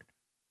report.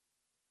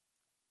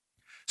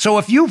 So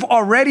if you've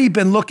already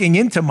been looking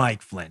into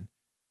Mike Flynn,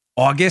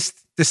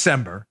 August,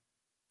 December,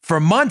 for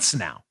months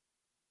now,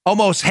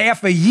 almost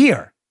half a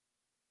year,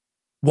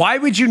 why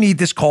would you need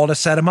this call to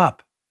set him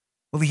up?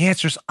 Well, the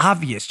answer is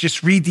obvious.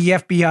 Just read the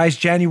FBI's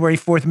January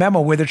 4th memo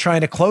where they're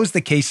trying to close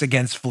the case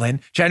against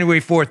Flynn,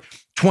 January 4th,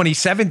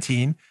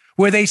 2017,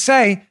 where they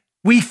say,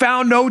 we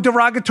found no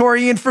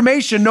derogatory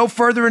information, no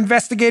further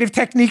investigative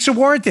techniques are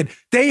warranted.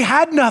 They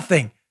had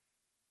nothing.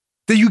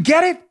 Do you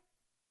get it?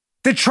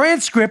 The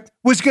transcript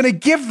was going to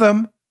give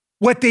them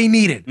what they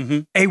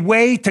needed, a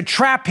way to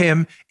trap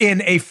him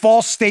in a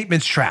false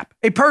statements trap,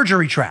 a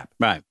perjury trap,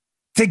 right,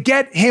 to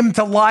get him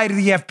to lie to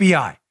the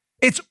FBI.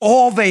 It's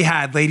all they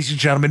had, ladies and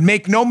gentlemen.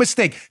 Make no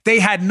mistake. They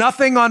had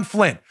nothing on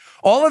Flynn.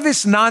 All of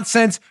this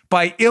nonsense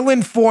by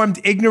ill-informed,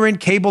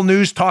 ignorant cable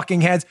news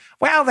talking heads.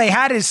 Well, they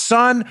had his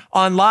son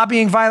on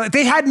lobbying violence.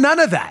 They had none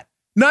of that.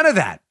 None of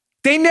that.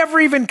 They never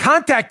even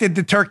contacted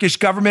the Turkish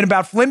government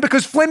about Flynn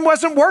because Flynn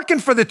wasn't working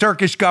for the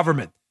Turkish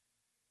government.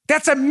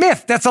 That's a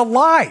myth. That's a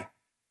lie.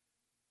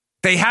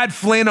 They had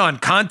Flynn on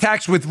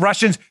contacts with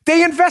Russians.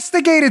 They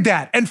investigated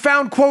that and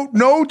found, quote,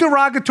 no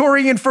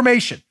derogatory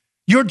information.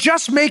 You're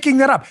just making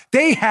that up.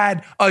 They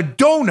had a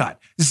donut,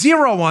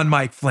 zero on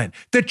Mike Flynn.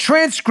 The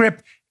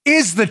transcript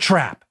is the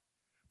trap.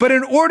 But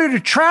in order to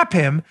trap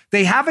him,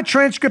 they have a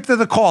transcript of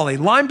the call, a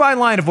line by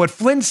line of what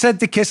Flynn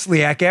said to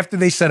Kislyak after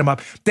they set him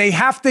up. They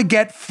have to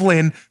get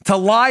Flynn to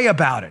lie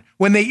about it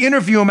when they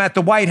interview him at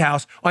the White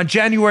House on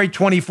January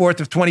 24th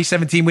of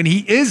 2017 when he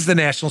is the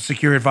National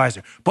Security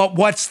Advisor. But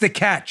what's the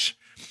catch?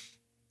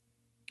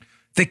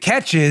 The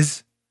catch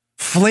is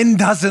Flynn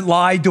doesn't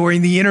lie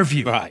during the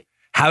interview. Right.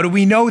 How do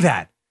we know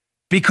that?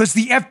 Because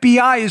the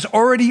FBI is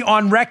already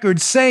on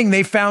record saying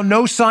they found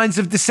no signs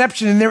of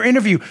deception in their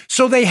interview,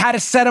 so they had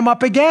to set him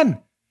up again.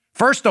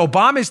 First,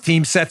 Obama's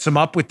team sets him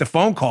up with the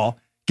phone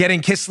call,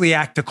 getting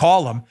Kislyak to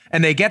call him,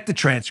 and they get the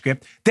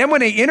transcript. Then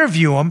when they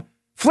interview him,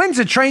 Flynn's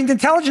a trained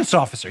intelligence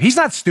officer. He's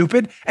not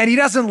stupid, and he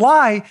doesn't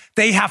lie.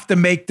 They have to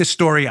make the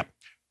story up.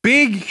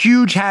 Big,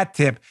 huge hat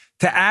tip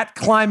to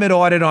 @Climate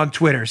Audit on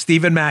Twitter,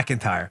 Stephen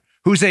McIntyre,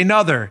 who's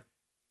another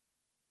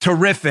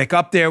terrific,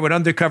 up there with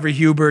Undercover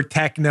Hubert,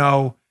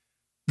 Techno,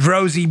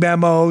 Rosie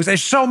Memos.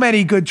 There's so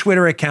many good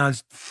Twitter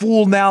accounts.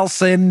 Fool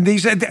Nelson.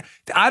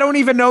 I don't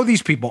even know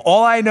these people.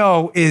 All I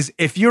know is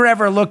if you're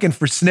ever looking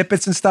for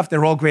snippets and stuff,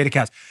 they're all great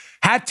accounts.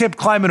 Hat tip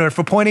Kleimanor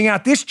for pointing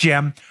out this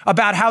gem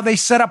about how they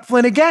set up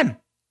Flynn again.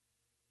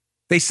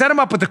 They set him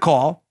up with the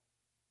call.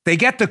 They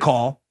get the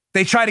call.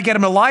 They try to get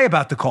him to lie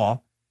about the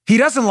call. He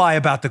doesn't lie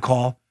about the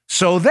call.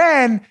 So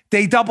then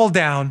they double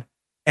down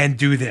and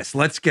do this.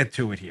 Let's get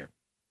to it here.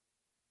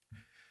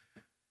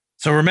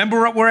 So remember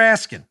what we're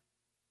asking.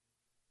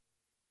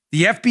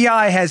 The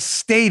FBI has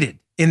stated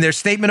in their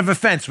statement of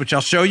offense, which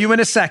I'll show you in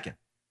a second,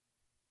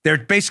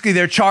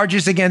 their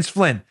charges against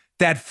Flynn,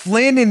 that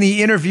Flynn in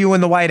the interview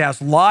in the White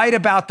House lied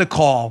about the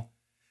call.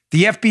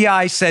 The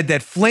FBI said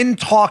that Flynn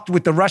talked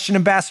with the Russian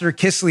ambassador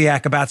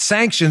Kislyak about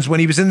sanctions when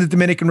he was in the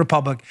Dominican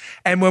Republic.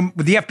 And when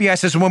the FBI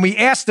says when we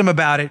asked him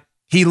about it,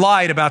 he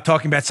lied about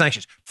talking about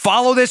sanctions.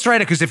 Follow this right,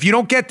 because if you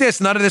don't get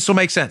this, none of this will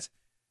make sense.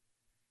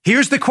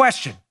 Here's the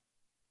question.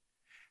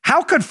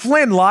 How could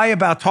Flynn lie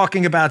about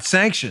talking about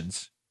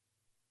sanctions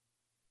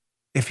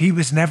if he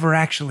was never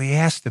actually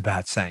asked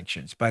about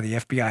sanctions by the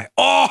FBI?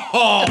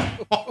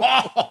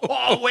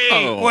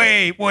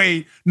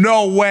 Wait.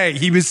 No way.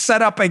 He was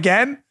set up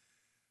again?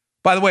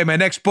 By the way, my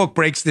next book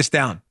breaks this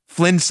down.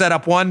 Flynn set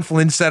up 1,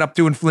 Flynn set up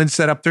 2, and Flynn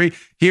set up 3.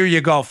 Here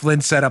you go.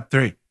 Flynn set up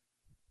 3.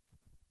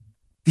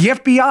 The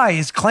FBI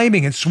is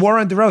claiming and swore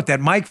under oath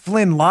that Mike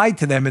Flynn lied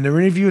to them in their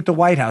interview at the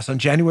White House on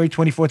January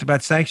 24th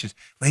about sanctions.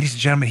 Ladies and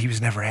gentlemen, he was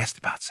never asked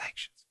about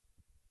sanctions.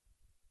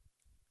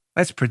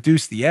 Let's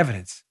produce the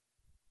evidence,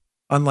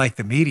 unlike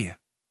the media.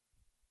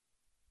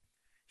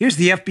 Here's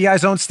the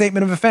FBI's own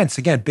statement of offense.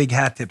 Again, big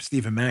hat tip,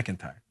 Stephen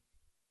McIntyre.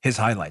 His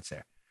highlights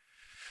there.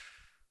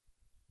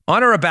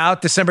 On or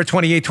about December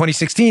 28,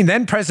 2016,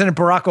 then President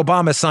Barack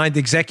Obama signed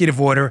Executive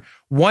Order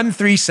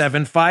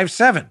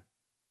 13757,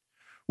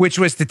 which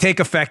was to take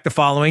effect the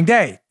following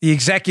day. The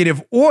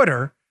executive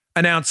order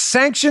announced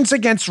sanctions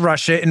against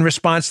Russia in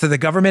response to the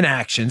government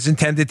actions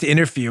intended to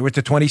interfere with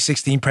the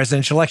 2016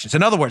 presidential elections.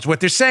 In other words, what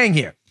they're saying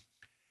here,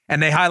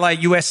 and they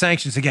highlight U.S.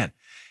 sanctions again,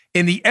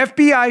 in the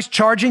FBI's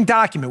charging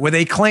document where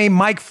they claim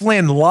Mike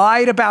Flynn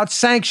lied about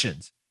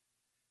sanctions,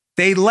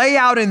 they lay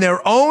out in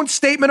their own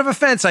statement of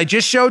offense, I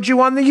just showed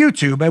you on the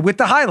YouTube with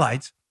the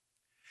highlights,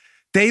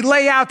 they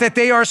lay out that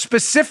they are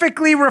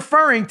specifically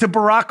referring to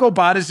Barack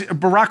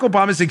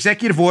Obama's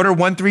Executive Order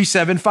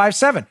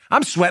 13757.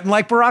 I'm sweating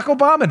like Barack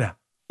Obama now.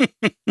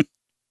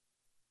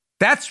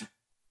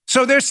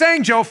 So they're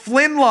saying, Joe,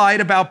 Flynn lied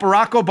about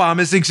Barack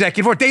Obama's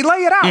Executive Order. They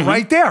lay it out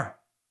right there.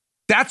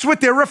 That's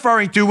what they're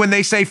referring to when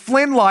they say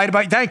Flynn lied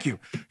about, thank you,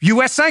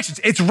 U.S.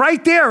 sanctions. It's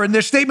right there in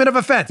their statement of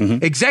offense.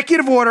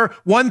 Executive Order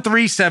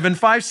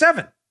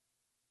 13757.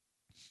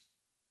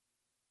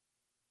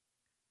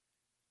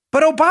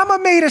 But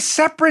Obama made a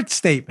separate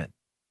statement.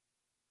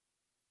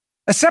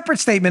 A separate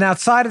statement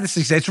outside of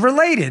this. It's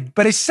related,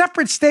 but a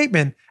separate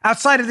statement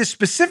outside of this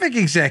specific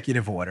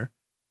executive order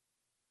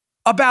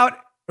about,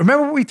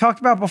 remember what we talked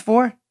about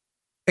before?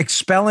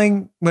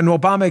 When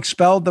Obama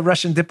expelled the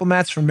Russian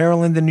diplomats from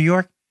Maryland and New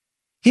York?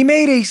 He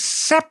made a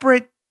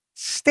separate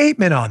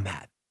statement on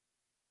that.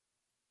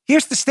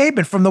 Here's the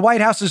statement from the White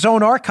House's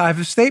own archive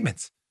of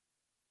statements.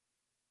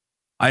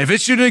 I have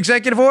issued an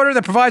executive order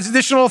that provides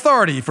additional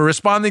authority for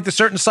responding to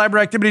certain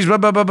cyber activities, blah,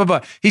 blah, blah, blah, blah.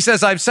 He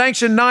says, I've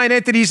sanctioned 9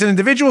 entities and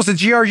individuals at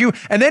GRU.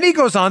 And then he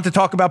goes on to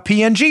talk about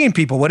PNG and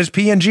people. What does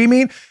PNG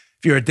mean?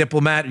 If you're a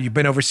diplomat or you've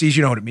been overseas,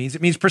 you know what it means.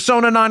 It means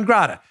persona non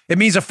grata. It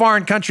means a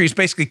foreign country has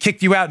basically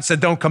kicked you out and said,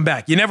 don't come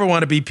back. You never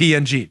want to be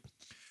PNG.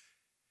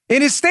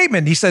 In his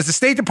statement, he says the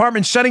State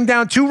Department shutting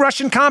down 2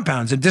 Russian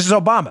compounds, and this is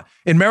Obama,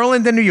 in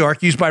Maryland and New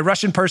York, used by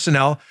Russian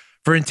personnel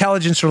for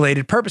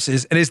intelligence-related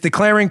purposes, and is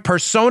declaring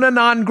persona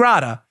non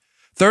grata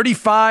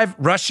 35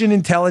 Russian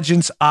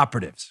intelligence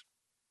operatives.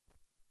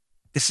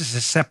 This is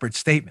a separate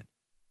statement.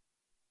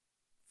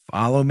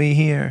 Follow me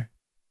here.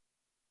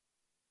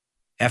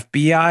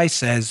 FBI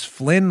says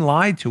Flynn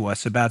lied to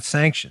us about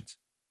sanctions.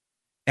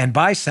 And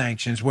by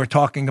sanctions, we're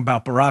talking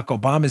about Barack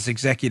Obama's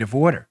executive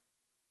order.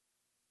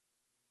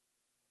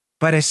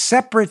 But a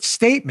separate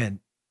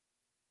statement,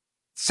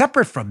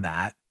 separate from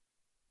that,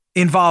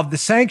 involved the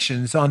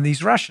sanctions on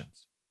these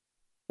Russians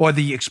or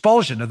the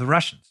expulsion of the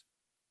Russians.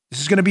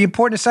 This is going to be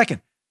important in a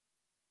second.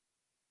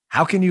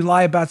 How can you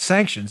lie about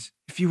sanctions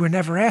if you were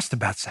never asked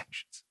about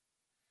sanctions?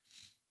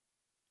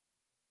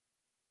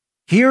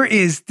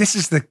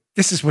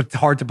 This is what's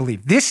hard to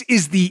believe. This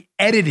is the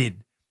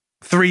edited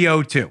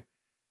 302.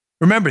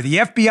 Remember, the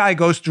FBI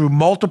goes through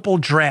multiple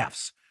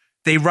drafts.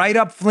 They write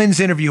up Flynn's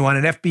interview on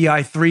an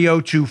FBI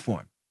 302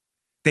 form.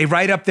 They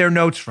write up their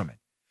notes from it.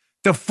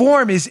 The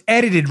form is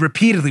edited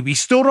repeatedly. We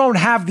still don't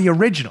have the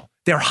original.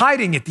 They're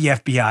hiding it, the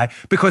FBI,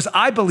 because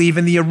I believe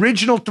in the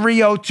original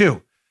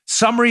 302,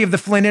 summary of the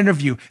Flynn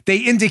interview, they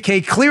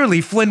indicate clearly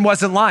Flynn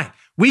wasn't lying.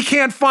 We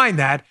can't find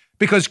that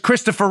because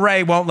Christopher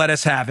Wray won't let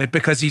us have it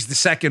because he's the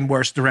second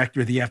worst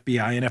director of the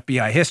FBI in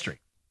FBI history.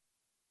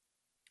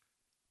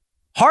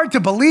 Hard to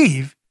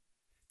believe.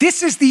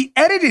 This is the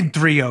edited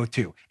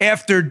 302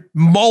 after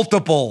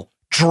multiple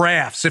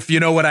drafts, if you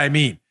know what I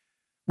mean.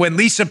 When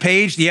Lisa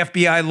Page, the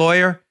FBI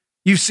lawyer,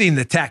 you've seen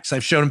the text.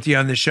 I've shown them to you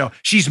on this show.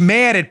 She's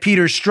mad at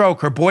Peter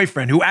Strzok, her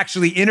boyfriend, who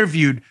actually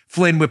interviewed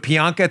Flynn with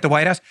Bianca at the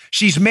White House.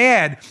 She's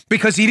mad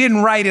because he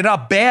didn't write it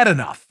up bad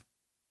enough.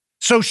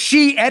 So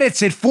she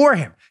edits it for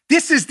him.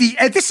 This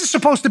is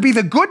supposed to be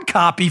the good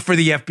copy for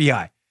the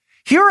FBI.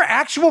 Here are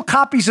actual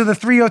copies of the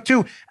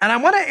 302. And I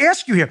want to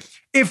ask you here,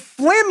 if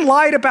Flynn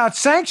lied about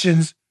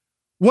sanctions,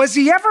 was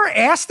he ever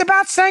asked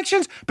about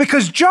sanctions?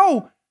 Because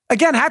Joe,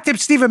 again, hat tip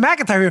Stephen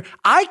McIntyre here,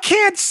 I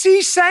can't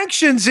see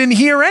sanctions in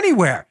here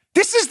anywhere.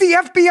 This is the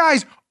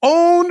FBI's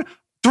own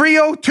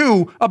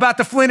 302 about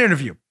the Flynn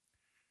interview.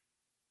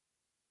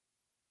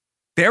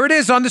 There it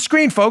is on the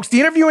screen, folks. The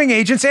interviewing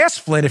agents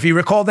asked Flynn if he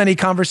recalled any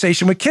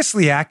conversation with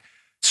Kislyak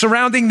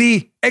surrounding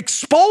the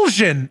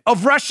expulsion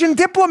of Russian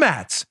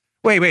diplomats.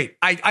 Wait.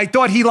 I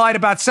thought he lied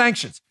about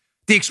sanctions.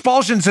 The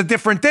expulsion's a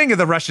different thing of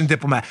the Russian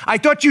diplomat. I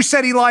thought you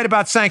said he lied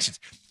about sanctions.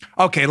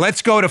 Okay,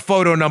 let's go to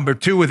photo number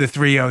 2 of the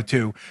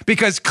 302,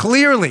 because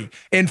clearly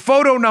in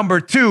photo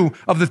number 2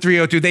 of the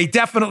 302, they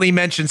definitely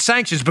mentioned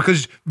sanctions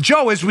because,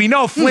 Joe, as we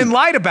know, Flynn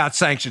lied about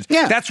sanctions.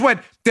 Yeah. That's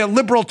what the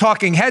liberal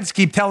talking heads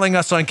keep telling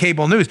us on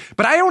cable news.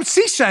 But I don't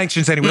see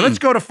sanctions anywhere. Let's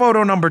go to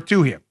photo number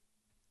 2 here.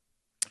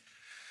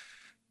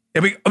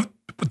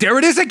 There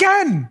it is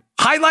again.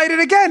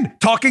 Highlighted again,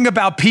 talking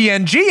about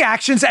PNG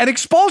actions and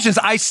expulsions.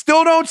 I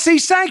still don't see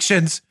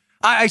sanctions.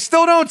 I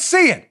still don't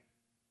see it.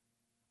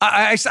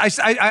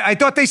 I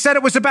thought they said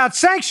it was about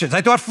sanctions.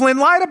 I thought Flynn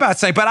lied about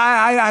sanctions, but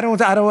I don't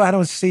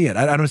see it.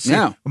 I don't see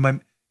it.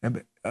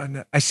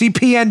 I see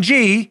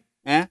PNG.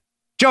 Yeah.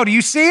 Joe, do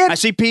you see it? I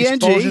see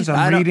PNG.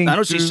 I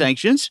don't see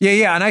sanctions.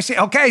 Yeah, and I see.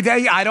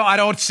 Okay, I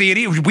don't see it.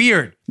 It was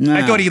weird. No.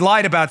 I thought he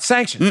lied about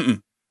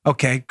sanctions.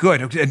 Okay,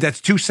 good.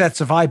 That's 2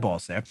 sets of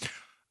eyeballs there.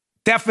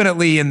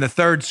 Definitely in the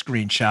third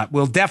screenshot,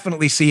 we'll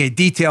definitely see a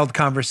detailed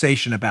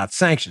conversation about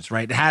sanctions,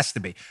 right? It has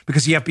to be,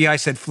 because the FBI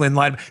said Flynn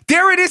lied.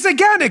 There it is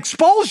again,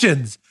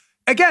 expulsions.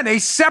 Again, a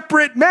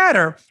separate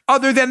matter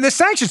other than the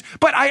sanctions.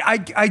 But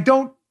I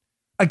don't,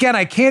 again,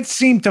 I can't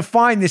seem to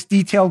find this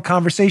detailed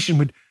conversation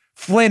with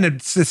Flynn and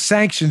the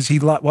sanctions.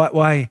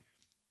 Why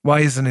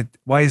isn't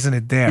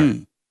it there?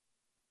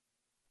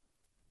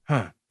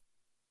 Huh.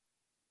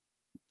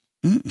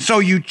 So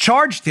you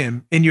charged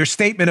him in your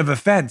statement of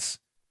offense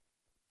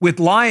with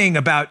lying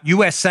about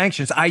U.S.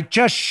 sanctions. I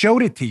just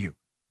showed it to you.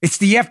 It's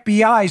the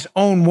FBI's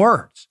own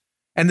words.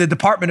 And the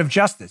Department of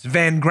Justice,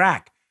 Van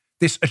Grack,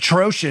 this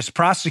atrocious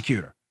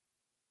prosecutor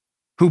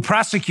who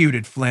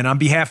prosecuted Flynn on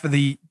behalf of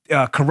the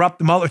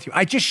corrupt Mueller.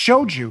 I just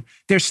showed you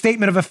their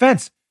statement of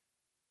offense.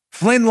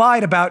 Flynn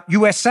lied about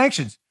U.S.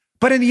 sanctions.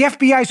 But in the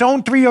FBI's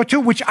own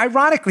 302, which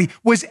ironically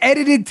was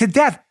edited to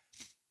death,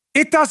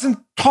 it doesn't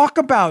talk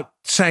about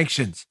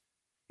sanctions.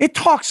 It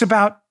talks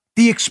about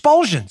the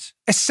expulsions,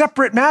 a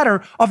separate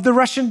matter of the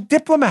Russian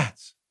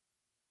diplomats.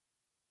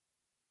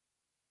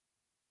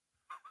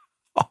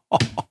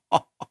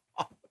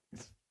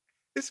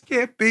 This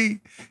can't be.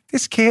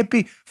 This can't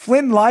be.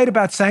 Flynn lied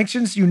about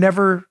sanctions you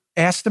never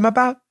asked him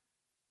about?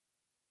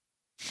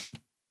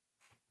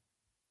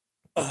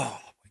 Oh,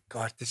 my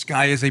God. This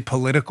guy is a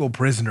political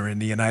prisoner in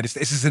the United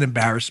States. This is an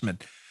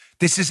embarrassment.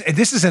 This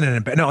isn't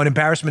an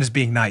embarrassment is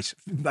being nice.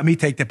 Let me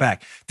take that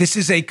back. This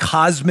is a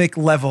cosmic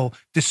level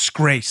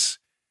disgrace.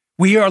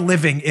 We are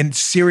living in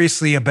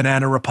seriously a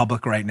banana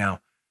republic right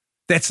now.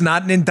 That's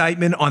not an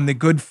indictment on the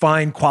good,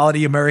 fine,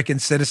 quality American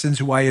citizens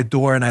who I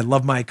adore, and I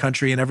love my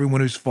country and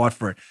everyone who's fought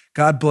for it.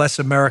 God bless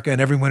America and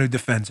everyone who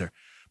defends her.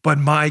 But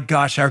my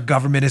gosh, our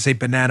government is a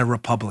banana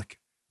republic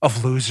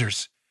of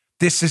losers.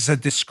 This is a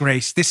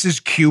disgrace. This is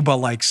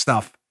Cuba-like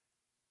stuff.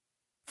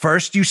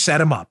 First, you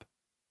set him up.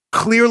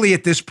 Clearly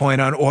at this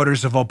point on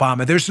orders of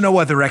Obama. There's no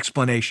other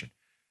explanation.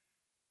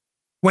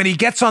 When he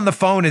gets on the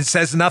phone and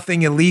says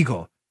nothing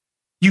illegal,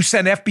 you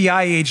send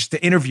FBI agents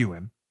to interview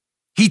him.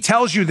 He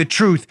tells you the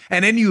truth,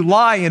 and then you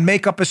lie and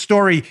make up a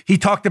story. He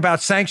talked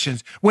about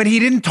sanctions. When he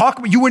didn't talk,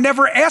 you were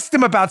never asked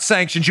him about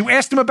sanctions. You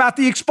asked him about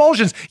the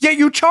expulsions, yet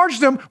you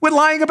charged him with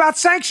lying about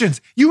sanctions.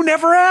 You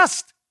never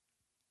asked.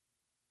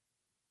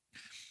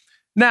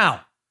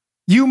 Now,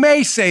 you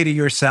may say to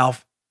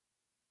yourself,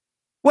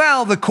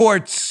 well, the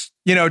court's,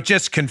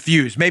 just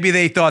confused. Maybe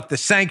they thought the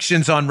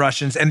sanctions on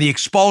Russians and the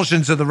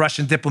expulsions of the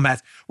Russian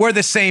diplomats were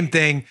the same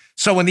thing.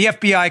 So when the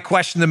FBI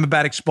questioned them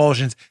about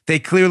expulsions, they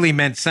clearly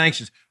meant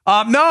sanctions.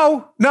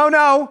 No.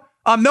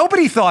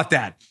 Nobody thought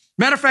that.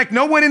 Matter of fact,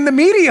 no one in the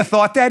media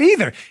thought that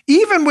either.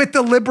 Even with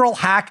the liberal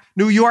hack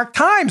New York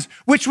Times,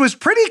 which was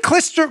pretty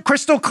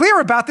crystal clear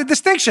about the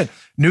distinction.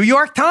 New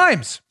York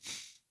Times.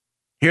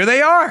 Here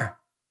they are.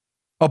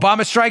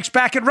 Obama strikes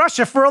back at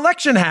Russia for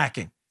election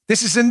hacking.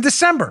 This is in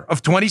December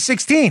of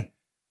 2016.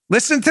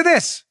 Listen to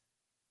this.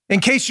 In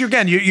case you're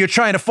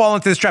trying to fall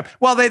into this trap.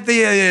 Well,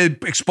 the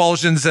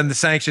expulsions and the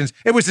sanctions,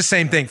 it was the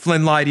same thing.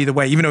 Flynn lied either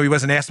way, even though he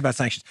wasn't asked about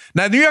sanctions.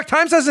 Now, the New York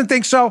Times doesn't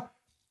think so.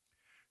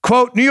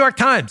 Quote, New York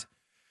Times.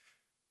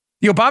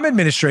 The Obama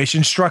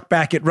administration struck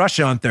back at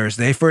Russia on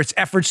Thursday for its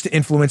efforts to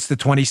influence the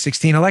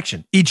 2016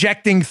 election,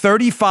 ejecting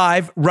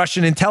 35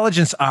 Russian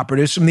intelligence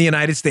operatives from the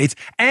United States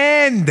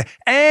and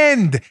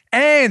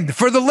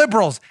for the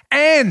liberals,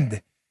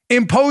 and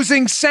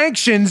imposing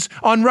sanctions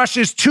on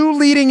Russia's two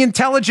leading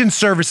intelligence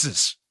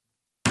services.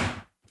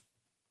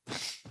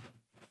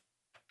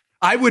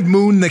 I would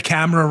moon the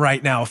camera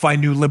right now if I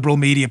knew liberal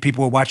media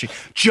people were watching,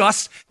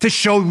 just to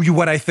show you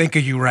what I think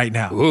of you right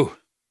now. Ooh.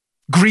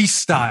 Grease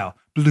style.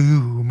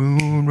 Blue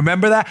moon.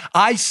 Remember that?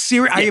 I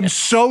am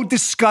so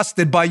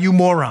disgusted by you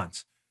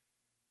morons.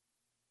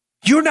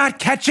 You're not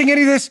catching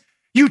any of this?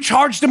 You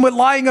charged him with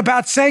lying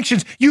about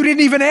sanctions. You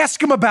didn't even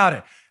ask him about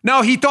it.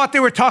 No, he thought they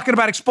were talking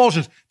about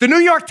expulsions. The New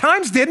York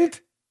Times didn't.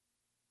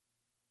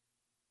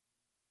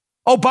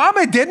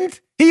 Obama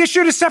didn't. He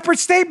issued a separate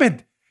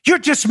statement. You're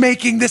just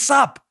making this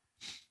up.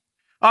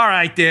 All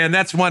right, Dan,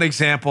 that's one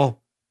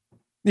example.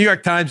 New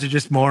York Times are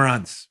just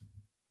morons.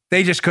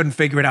 They just couldn't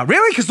figure it out.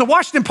 Really? Because the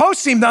Washington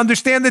Post seemed to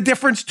understand the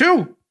difference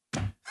too.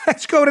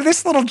 Let's go to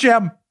this little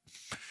gem.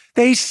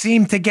 They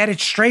seemed to get it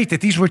straight that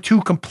these were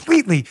two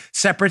completely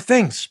separate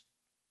things.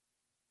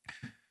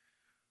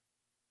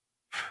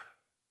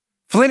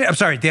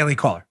 Daily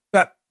Caller.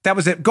 That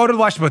was it. Go to the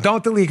Washington Post.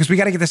 Don't delete because we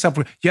got to get this up.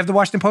 You have the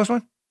Washington Post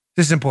one?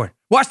 This is important.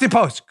 Washington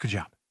Post. Good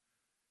job.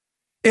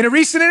 In a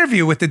recent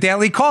interview with the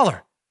Daily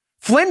Caller,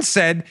 Flynn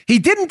said he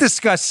didn't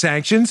discuss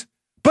sanctions,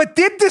 but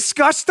did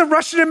discuss the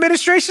Russian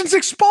administration's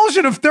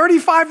expulsion of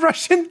 35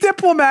 Russian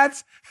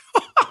diplomats.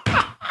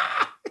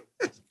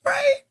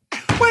 Right?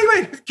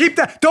 Wait. Keep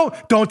that.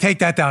 Don't take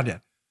that down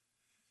yet.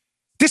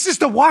 This is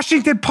the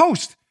Washington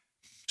Post.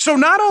 So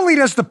not only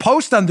does the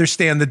Post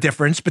understand the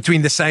difference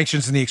between the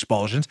sanctions and the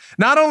expulsions,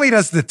 not only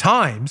does the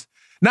Times,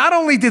 not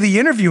only do the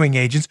interviewing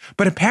agents,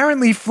 but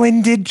apparently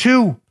Flynn did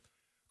too.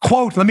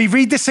 Quote, let me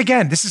read this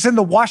again. This is in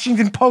the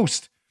Washington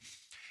Post.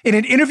 In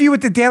an interview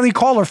with the Daily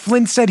Caller,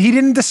 Flynn said he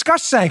didn't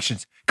discuss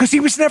sanctions because he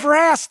was never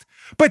asked,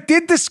 but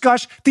did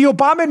discuss the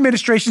Obama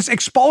administration's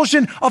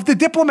expulsion of the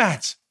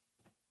diplomats.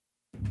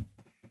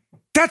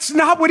 That's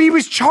not what he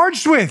was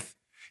charged with.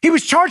 He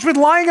was charged with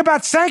lying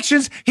about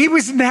sanctions he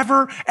was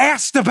never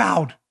asked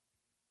about.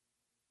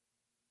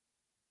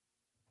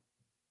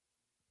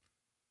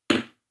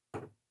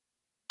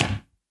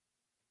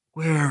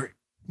 Where,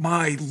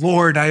 my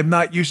Lord, I am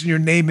not using your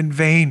name in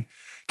vain.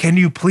 Can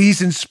you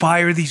please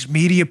inspire these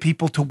media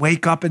people to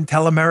wake up and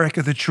tell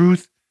America the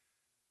truth?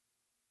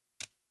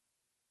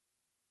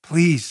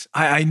 Please,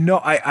 I know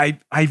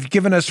I've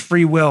given us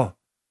free will.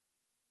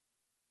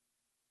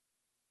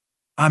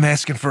 I'm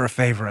asking for a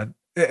favor.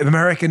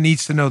 America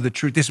needs to know the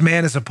truth. This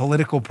man is a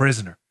political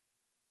prisoner.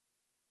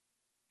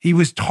 He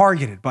was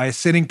targeted by a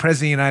sitting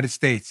president of the United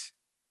States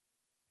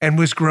and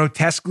was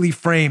grotesquely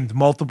framed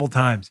multiple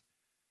times.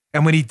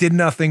 And when he did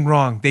nothing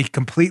wrong, they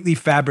completely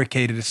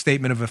fabricated a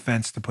statement of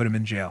offense to put him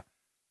in jail.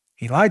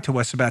 He lied to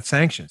us about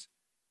sanctions.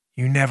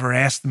 You never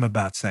asked him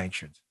about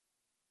sanctions.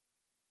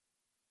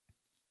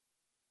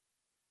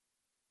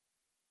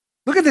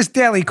 Look at this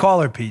Daily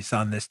Caller piece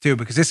on this too,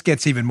 because this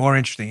gets even more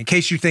interesting, in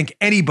case you think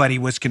anybody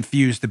was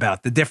confused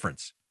about the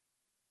difference.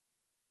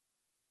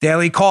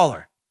 Daily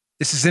Caller.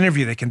 This is an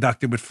interview they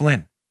conducted with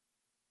Flynn.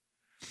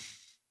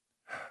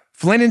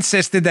 Flynn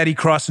insisted that he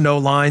crossed no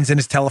lines in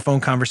his telephone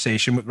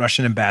conversation with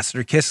Russian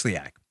Ambassador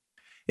Kislyak.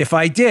 If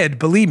I did,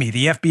 believe me,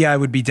 the FBI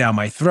would be down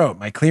my throat.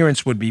 My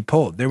clearance would be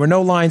pulled. There were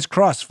no lines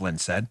crossed, Flynn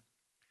said.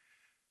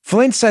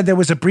 Flynn said there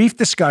was a brief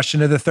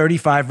discussion of the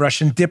 35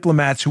 Russian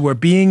diplomats who were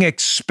being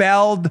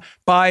expelled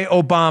by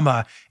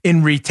Obama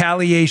in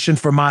retaliation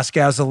for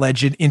Moscow's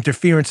alleged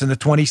interference in the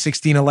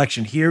 2016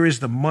 election. Here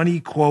is the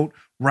money quote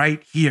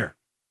right here.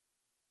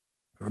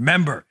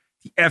 Remember,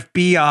 the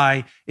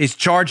FBI is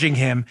charging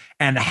him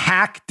and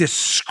hack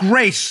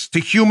disgrace to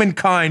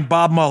humankind,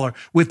 Bob Mueller,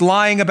 with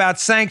lying about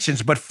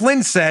sanctions. But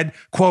Flynn said,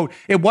 quote,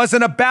 it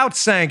wasn't about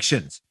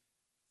sanctions.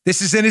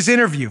 This is in his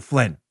interview,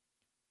 Flynn,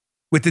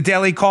 with the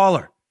Daily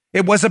Caller.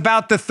 It was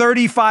about the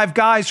 35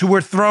 guys who were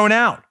thrown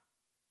out.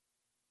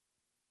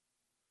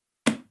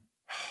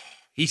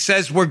 He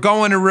says, we're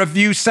going to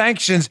review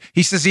sanctions.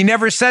 He says he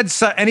never said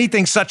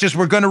anything such as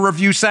we're going to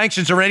review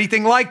sanctions or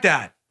anything like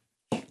that.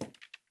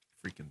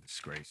 Freaking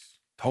disgrace.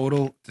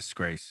 Total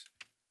disgrace.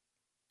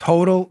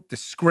 Total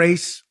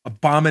disgrace,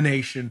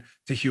 abomination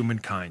to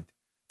humankind.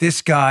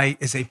 This guy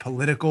is a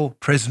political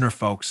prisoner,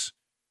 folks.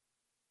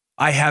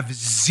 I have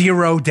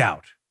zero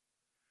doubt.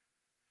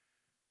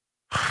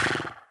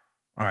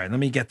 All right, let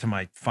me get to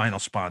my final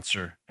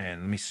sponsor,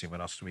 and let me see what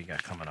else do we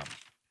got coming up.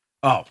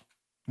 Oh,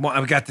 well,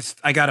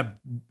 I got a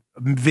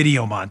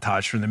video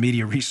montage from the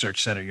Media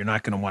Research Center you're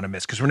not going to want to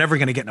miss, because we're never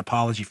going to get an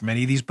apology from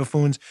any of these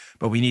buffoons,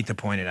 but we need to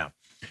point it out.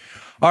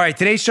 All right,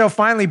 today's show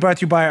finally brought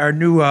to you by our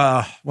new,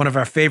 one of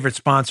our favorite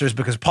sponsors,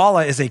 because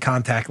Paula is a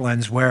contact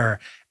lens wearer,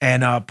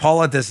 and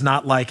Paula does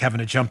not like having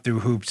to jump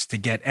through hoops to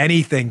get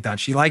anything done.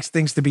 She likes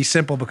things to be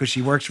simple because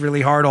she works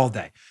really hard all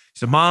day.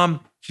 She's a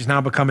mom. She's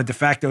now become a de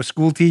facto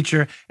school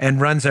teacher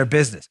and runs our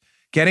business.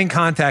 Getting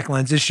contact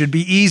lenses should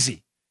be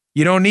easy.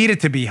 You don't need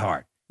it to be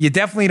hard. You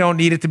definitely don't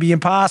need it to be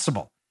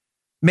impossible.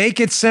 Make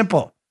it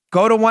simple.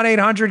 Go to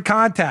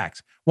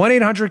 1-800-CONTACTS.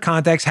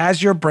 1-800-CONTACTS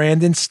has your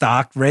brand in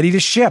stock, ready to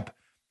ship.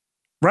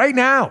 Right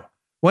now,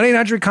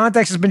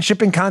 1-800-CONTACTS has been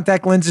shipping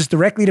contact lenses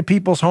directly to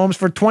people's homes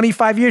for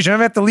 25 years. You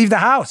don't have to leave the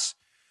house.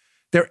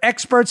 They're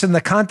experts in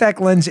the contact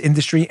lens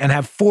industry and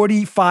have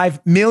 45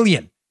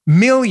 million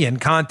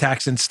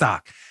contacts in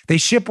stock. They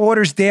ship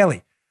orders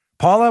daily.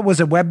 Paula was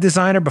a web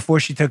designer before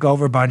she took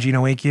over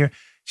Bongino Inc. here.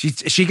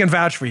 She can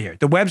vouch for you.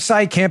 The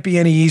website can't be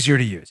any easier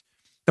to use.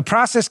 The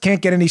process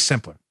can't get any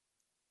simpler.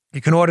 You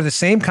can order the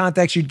same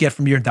contacts you'd get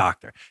from your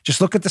doctor. Just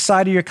look at the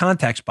side of your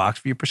contacts box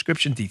for your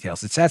prescription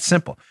details. It's that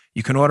simple.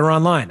 You can order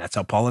online. That's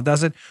how Paula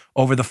does it.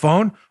 Over the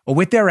phone or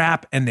with their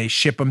app, and they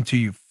ship them to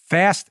you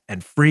fast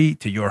and free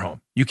to your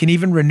home. You can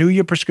even renew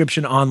your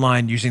prescription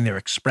online using their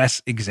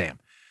express exam.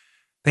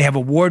 They have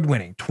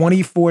award-winning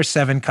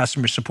 24/7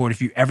 customer support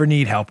if you ever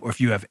need help or if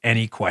you have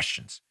any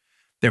questions.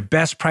 Their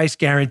best price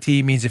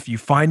guarantee means if you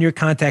find your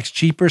contacts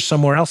cheaper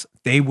somewhere else,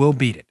 they will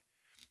beat it.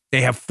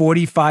 They have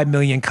 45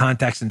 million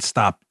contacts in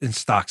stock.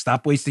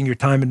 Stop wasting your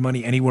time and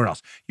money anywhere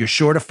else. You're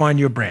sure to find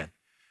your brand.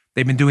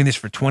 They've been doing this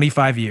for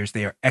 25 years.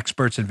 They are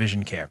experts in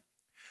vision care.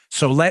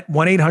 So let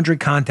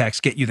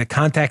 1-800-CONTACTS get you the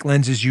contact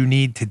lenses you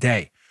need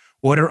today.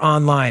 Order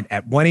online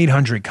at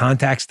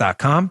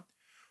 1-800-CONTACTS.com.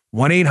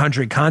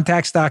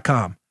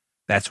 1-800-CONTACTS.com.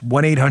 That's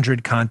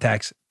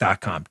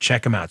 1-800-CONTACTS.com.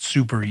 Check them out.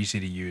 Super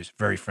easy to use.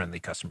 Very friendly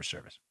customer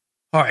service.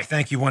 All right.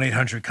 Thank you,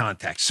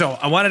 1-800-CONTACTS. So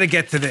I wanted to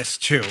get to this,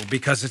 too,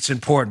 because it's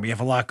important. We have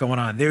a lot going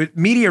on. The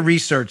Media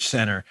Research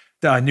Center,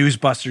 the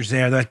Newsbusters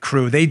there, that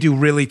crew, they do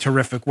really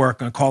terrific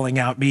work on calling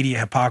out media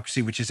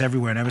hypocrisy, which is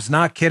everywhere. And I was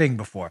not kidding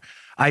before.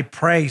 I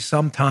pray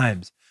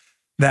sometimes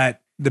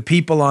that the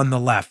people on the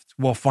left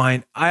will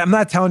find, I'm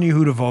not telling you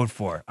who to vote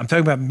for. I'm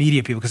talking about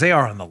media people because they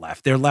are on the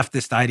left. They're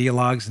leftist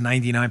ideologues,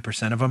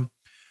 99% of them.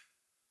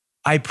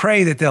 I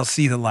pray that they'll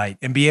see the light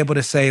and be able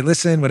to say,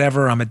 listen,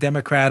 whatever, I'm a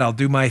Democrat, I'll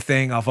do my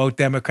thing, I'll vote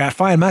Democrat.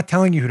 Fine, I'm not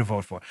telling you who to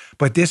vote for.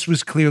 But this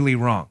was clearly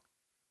wrong.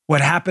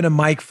 What happened to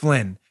Mike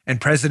Flynn and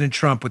President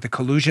Trump with the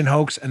collusion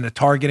hoax and the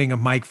targeting of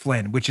Mike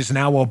Flynn, which is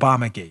now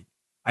Obamagate.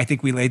 I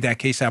think we laid that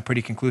case out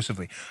pretty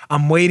conclusively.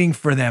 I'm waiting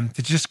for them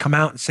to just come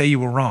out and say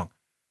you were wrong.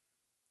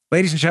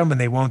 Ladies and gentlemen,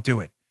 they won't do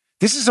it.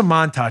 This is a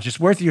montage.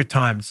 It's worth your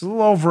time. It's a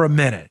little over a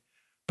minute,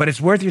 but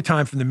it's worth your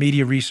time from the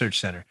Media Research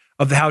Center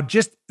of how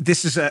just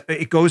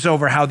it goes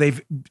over how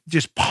they've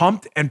just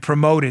pumped and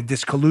promoted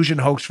this collusion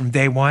hoax from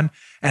day one,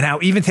 and how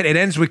even today it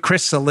ends with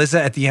Chris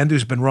Cillizza at the end,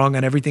 who's been wrong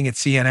on everything at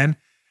CNN,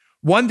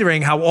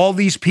 wondering how all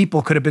these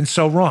people could have been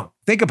so wrong.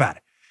 Think about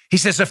it. He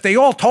says, if they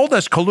all told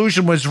us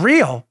collusion was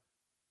real,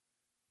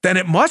 then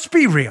it must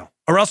be real,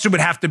 or else it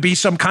would have to be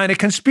some kind of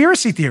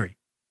conspiracy theory.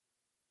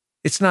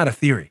 It's not a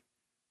theory,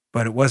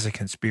 but it was a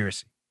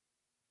conspiracy.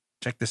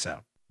 Check this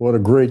out. What a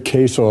great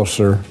case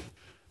officer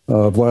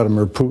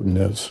Vladimir Putin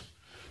is.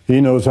 He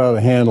knows how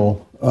to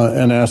handle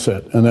an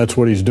asset, and that's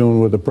what he's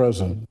doing with the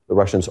president. The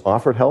Russians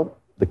offered help.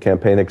 The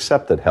campaign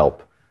accepted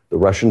help. The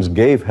Russians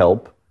gave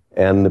help,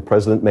 and the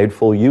president made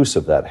full use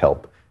of that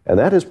help. And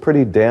that is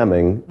pretty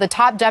damning. The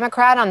top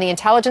Democrat on the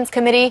Intelligence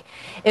Committee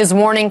is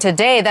warning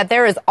today that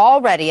there is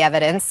already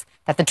evidence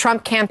that the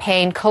Trump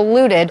campaign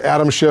colluded.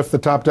 Adam Schiff, the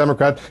top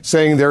Democrat,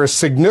 saying there is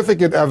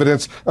significant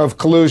evidence of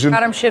collusion.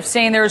 Adam Schiff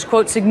saying there is,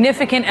 quote,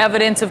 significant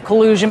evidence of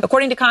collusion.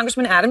 According to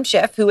Congressman Adam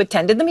Schiff, who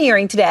attended the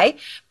hearing today,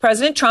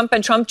 President Trump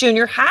and Trump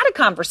Jr. had a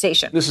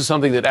conversation. This is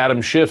something that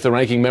Adam Schiff, the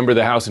ranking member of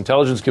the House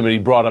Intelligence Committee,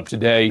 brought up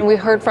today. We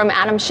heard from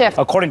Adam Schiff.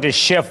 According to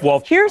Schiff,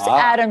 here's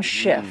Adam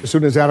Schiff. As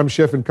soon as Adam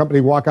Schiff and company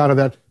walk out of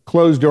that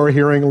closed-door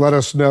hearing, let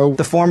us know.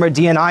 The former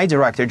DNI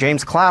director,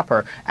 James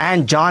Clapper,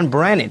 and John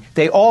Brennan,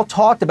 they all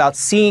talked about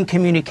seeing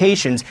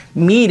communications,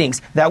 meetings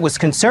that was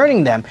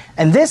concerning them.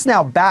 And this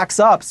now backs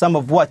up some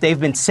of what they've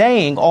been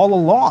saying all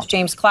along.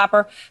 James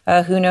Clapper,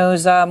 who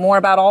knows more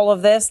about all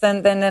of this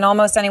than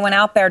almost anyone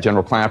out there.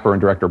 General Clapper and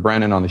Director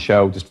Brennan on the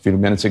show just a few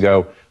minutes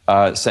ago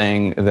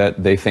saying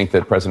that they think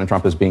that President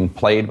Trump is being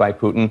played by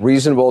Putin.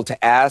 Reasonable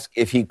to ask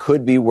if he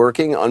could be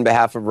working on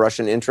behalf of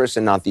Russian interests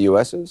and not the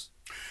U.S.'s?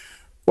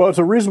 Well, it's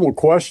a reasonable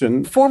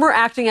question. Former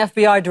acting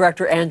FBI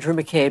Director Andrew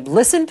McCabe,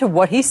 listen to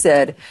what he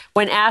said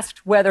when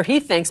asked whether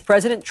he thinks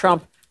President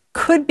Trump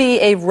could be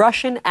a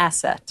Russian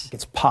asset.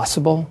 It's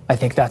possible. I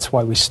think that's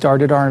why we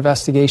started our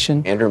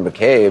investigation. Andrew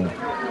McCabe,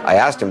 I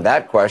asked him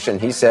that question.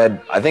 He said,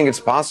 I think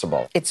it's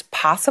possible. It's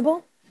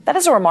possible? That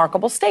is a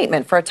remarkable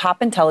statement for a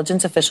top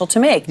intelligence official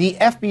to make. The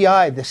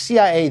FBI, the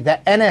CIA,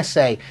 the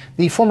NSA,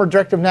 the former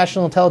Director of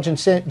National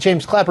Intelligence,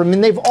 James Clapper, I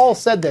mean, they've all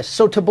said this.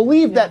 So to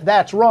believe that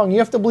that's wrong, you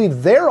have to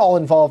believe they're all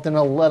involved in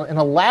an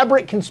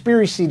elaborate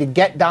conspiracy to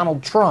get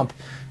Donald Trump,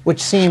 which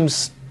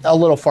seems a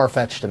little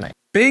far-fetched to me.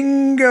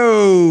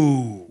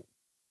 Bingo!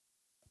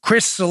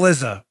 Chris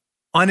Cillizza,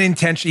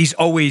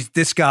 unintentionally,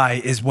 this guy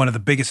is one of the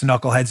biggest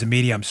knuckleheads in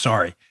media. I'm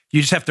sorry. You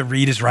just have to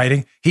read his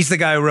writing. He's the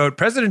guy who wrote,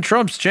 President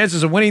Trump's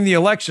chances of winning the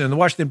election. In the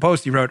Washington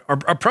Post, he wrote, are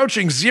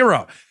approaching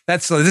zero.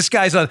 This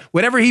guy's on,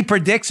 whatever he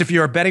predicts, if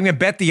you're a betting man,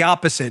 bet the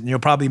opposite, and you'll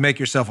probably make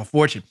yourself a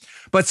fortune.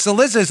 But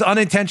Cillizza is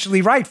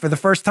unintentionally right for the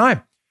first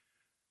time.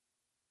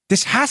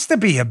 This has to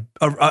be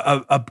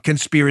a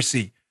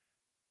conspiracy.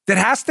 that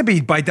has to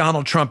be by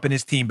Donald Trump and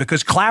his team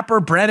because Clapper,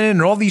 Brennan,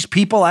 and all these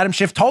people, Adam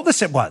Schiff, told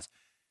us it was.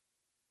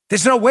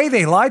 There's no way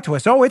they lied to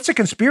us. Oh, it's a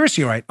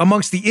conspiracy, right?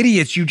 Amongst the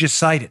idiots you just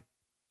cited.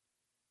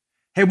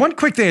 Hey, one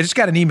quick thing. I just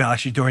got an email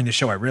actually during the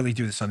show. I rarely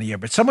do this on the air,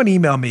 but someone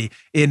emailed me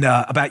in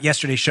about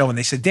yesterday's show, and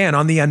they said, Dan,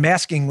 on the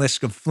unmasking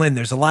list of Flynn,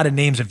 there's a lot of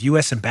names of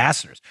U.S.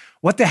 ambassadors.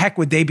 What the heck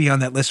would they be on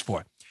that list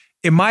for?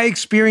 In my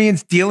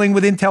experience dealing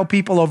with intel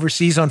people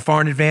overseas on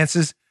foreign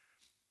advances,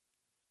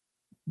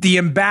 the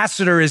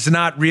ambassador is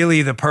not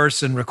really the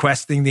person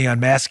requesting the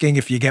unmasking,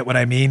 if you get what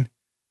I mean.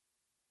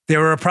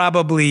 There are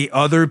probably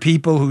other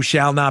people who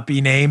shall not be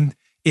named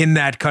in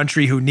that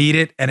country who need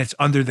it, and it's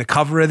under the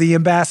cover of the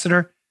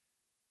ambassador.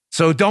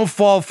 So don't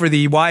fall for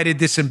the, why did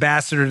this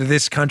ambassador to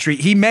this country?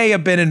 He may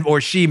have been, or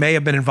she may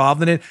have been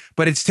involved in it,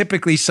 but it's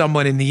typically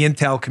someone in the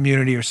intel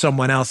community or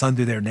someone else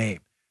under their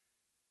name.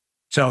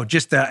 So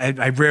just,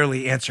 I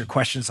rarely answer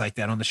questions like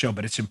that on the show,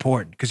 but it's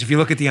important because if you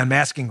look at the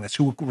unmasking list,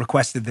 who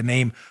requested the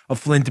name of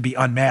Flynn to be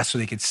unmasked so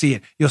they could see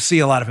it, you'll see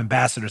a lot of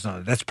ambassadors on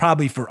it. That's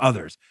probably for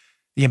others.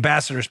 The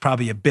ambassador is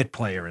probably a bit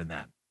player in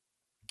that.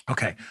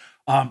 Okay.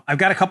 I've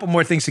got a couple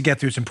more things to get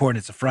through. It's important.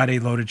 It's a Friday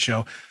loaded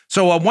show.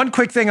 So one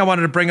quick thing I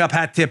wanted to bring up,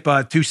 hat tip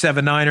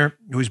 279er,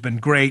 who's been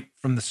great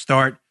from the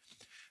start.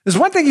 There's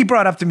one thing he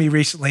brought up to me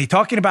recently,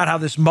 talking about how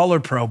this Mueller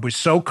probe was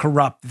so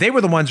corrupt. They were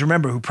the ones,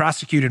 remember, who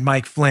prosecuted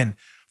Mike Flynn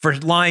for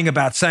lying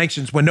about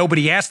sanctions when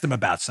nobody asked him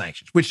about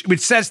sanctions, which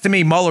says to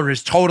me Mueller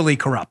is totally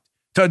corrupt.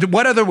 So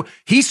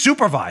he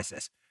supervised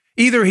this.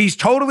 Either he's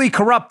totally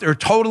corrupt or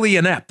totally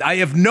inept. I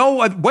have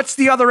what's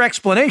the other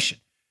explanation?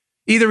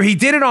 Either he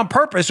did it on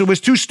purpose or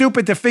was too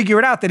stupid to figure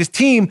it out that his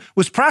team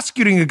was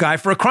prosecuting a guy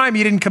for a crime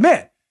he didn't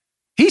commit.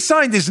 He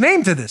signed his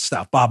name to this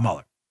stuff, Bob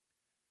Mueller.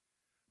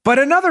 But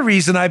another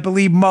reason I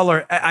believe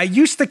Mueller, I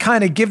used to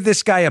kind of give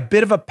this guy a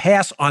bit of a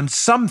pass on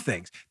some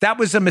things. That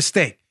was a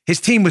mistake.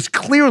 His team was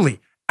clearly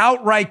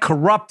outright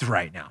corrupt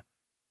right now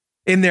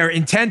in their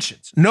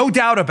intentions. No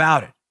doubt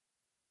about it.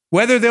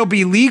 Whether there'll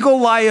be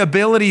legal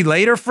liability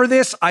later for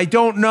this, I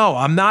don't know.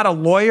 I'm not a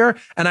lawyer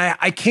and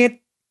I can't,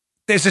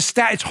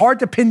 it's hard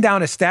to pin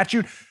down a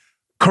statute.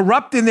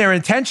 Corrupt in their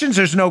intentions,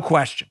 there's no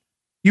question.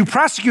 You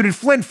prosecuted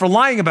Flynn for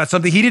lying about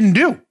something he didn't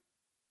do.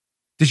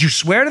 Did you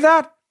swear to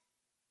that?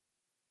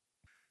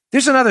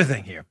 There's another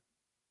thing here.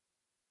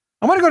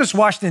 I want to go to this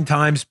Washington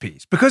Times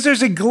piece because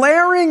there's a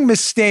glaring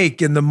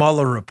mistake in the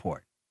Mueller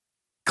report.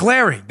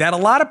 Glaring, that a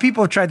lot of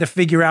people have tried to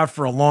figure out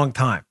for a long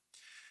time.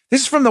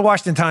 This is from the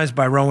Washington Times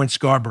by Rowan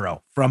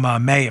Scarborough from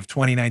May of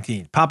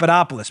 2019.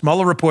 Papadopoulos,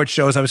 Mueller report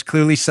shows I was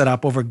clearly set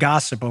up over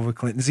gossip over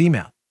Clinton's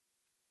email.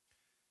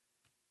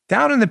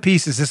 Down in the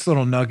piece is this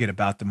little nugget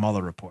about the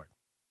Mueller report.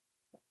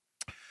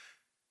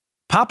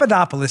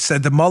 Papadopoulos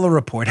said the Mueller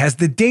report has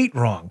the date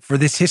wrong for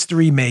this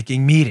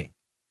history-making meeting.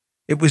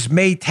 It was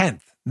May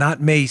 10th, not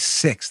May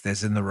 6th,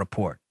 as in the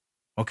report.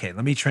 Okay,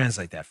 let me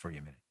translate that for you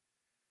a minute.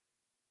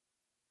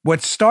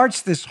 What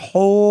starts this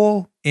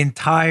whole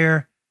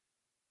entire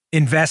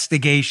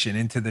investigation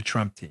into the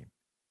Trump team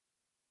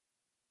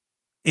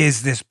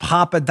is this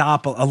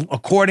Papadopoulos,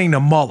 according to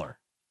Mueller.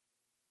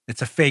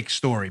 It's a fake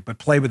story, but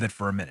play with it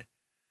for a minute.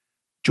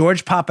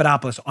 George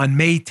Papadopoulos on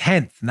May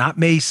 10th, not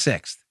May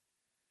 6th,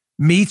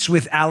 meets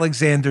with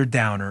Alexander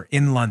Downer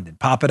in London.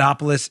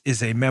 Papadopoulos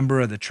is a member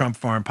of the Trump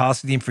foreign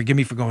policy team. Forgive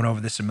me for going over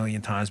this a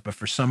million times, but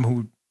for some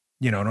who,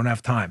 don't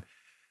have time.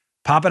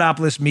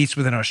 Papadopoulos meets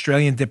with an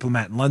Australian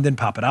diplomat in London.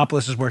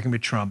 Papadopoulos is working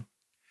with Trump.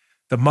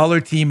 The Mueller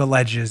team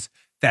alleges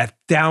that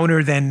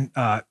Downer then,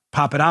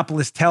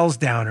 Papadopoulos tells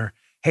Downer,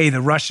 hey,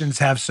 the Russians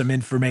have some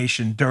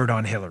information, dirt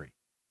on Hillary.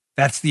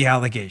 That's the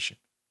allegation.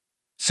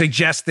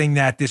 Suggesting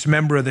that this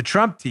member of the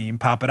Trump team,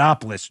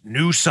 Papadopoulos,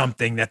 knew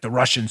something that the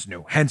Russians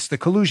knew, hence the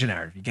collusion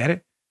narrative. You get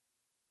it?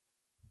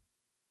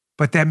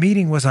 But that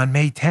meeting was on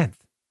May 10th.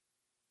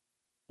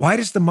 Why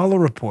does the Mueller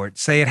report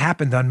say it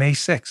happened on May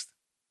 6th?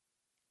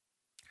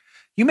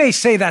 You may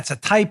say that's a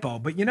typo,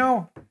 but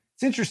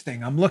it's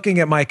interesting. I'm looking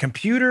at my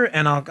computer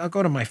and I'll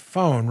go to my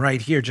phone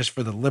right here just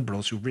for the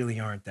liberals who really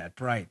aren't that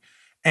bright.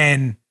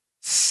 And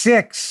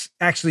 6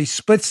 actually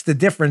splits the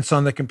difference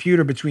on the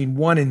computer between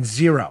 1 and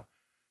 0.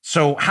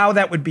 So how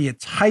that would be a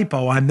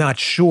typo, I'm not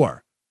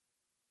sure.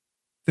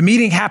 The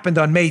meeting happened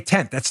on May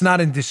 10th. That's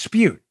not in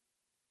dispute.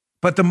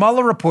 But the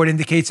Mueller report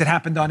indicates it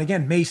happened on,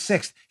 again, May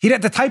 6th.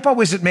 The typo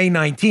was at May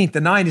 19th.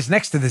 The 9 is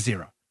next to the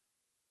 0.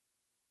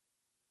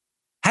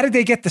 How did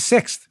they get the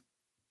 6th?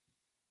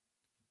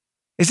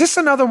 Is this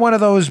another one of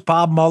those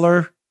Bob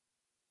Mueller,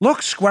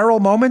 look, squirrel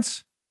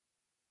moments?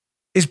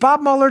 Is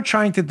Bob Mueller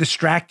trying to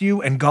distract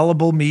you and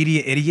gullible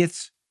media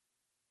idiots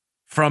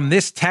from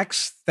this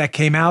text that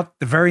came out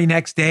the very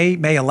next day,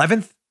 May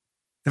 11th,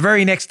 the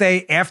very next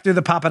day after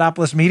the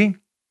Papadopoulos meeting?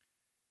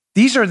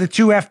 These are the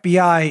 2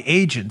 FBI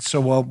agents, so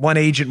one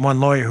agent, one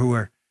lawyer who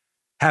are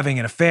having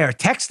an affair,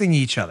 texting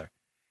each other.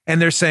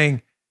 And they're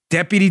saying,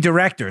 Deputy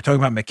Director,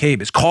 talking about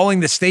McCabe, is calling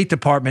the State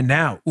Department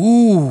now.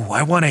 Ooh,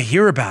 I want to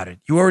hear about it.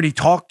 You already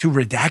talked to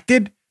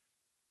Redacted?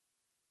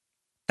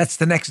 That's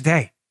the next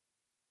day.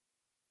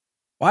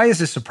 Why is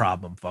this a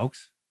problem,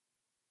 folks?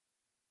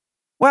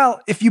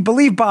 Well, if you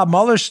believe Bob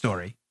Mueller's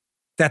story,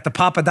 that the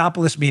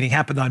Papadopoulos meeting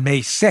happened on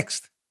May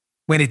 6th.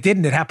 When it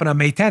didn't, it happened on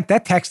May 10th.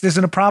 That text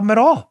isn't a problem at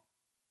all.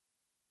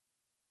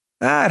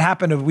 It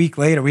happened a week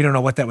later. We don't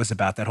know what that was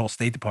about, that whole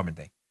State Department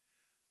thing.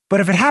 But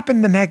if it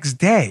happened the next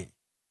day,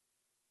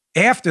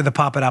 after the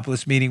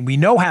Papadopoulos meeting, we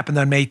know happened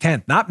on May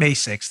 10th, not May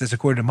 6th, as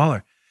according to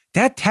Mueller,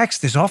 that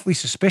text is awfully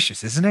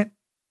suspicious, isn't it?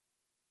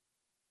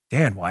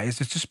 Dan, why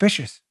is it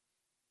suspicious?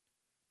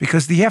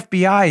 Because the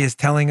FBI is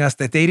telling us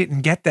that they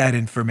didn't get that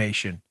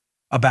information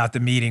about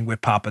the meeting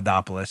with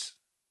Papadopoulos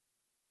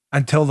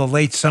until the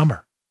late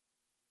summer.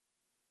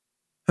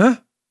 Huh?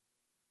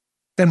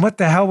 Then what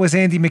the hell was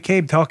Andy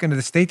McCabe talking to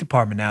the State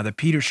Department now that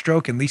Peter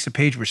Strzok and Lisa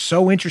Page were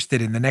so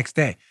interested in the next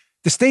day?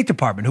 The State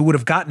Department, who would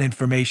have gotten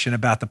information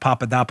about the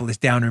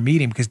Papadopoulos-Downer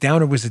meeting because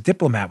Downer was a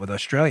diplomat with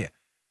Australia.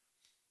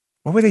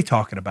 What were they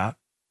talking about?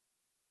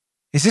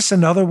 Is this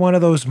another one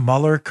of those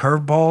Mueller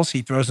curveballs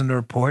he throws in the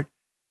report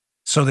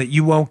so that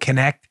you won't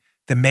connect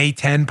the May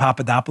 10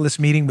 Papadopoulos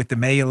meeting with the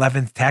May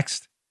 11th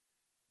text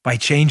by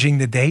changing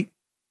the date?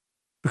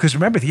 Because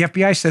remember, the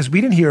FBI says we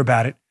didn't hear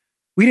about it.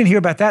 We didn't hear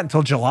about that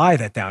until July,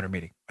 that Downer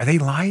meeting. Are they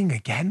lying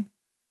again?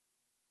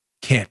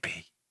 Can't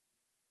be.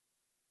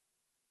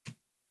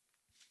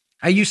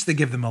 I used to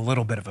give them a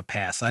little bit of a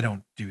pass. I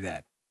don't do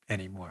that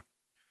anymore.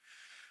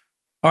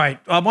 All right.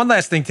 One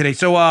last thing today.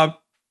 So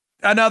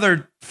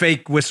another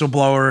fake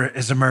whistleblower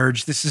has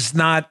emerged. This is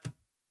not,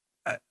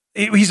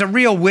 he's a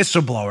real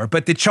whistleblower,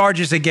 but the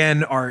charges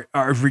again are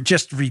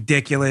just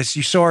ridiculous.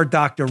 You saw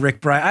Dr. Rick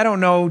Bright. I don't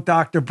know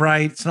Dr.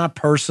 Bright. It's not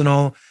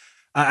personal.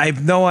 I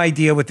have no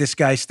idea what this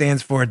guy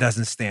stands for or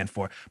doesn't stand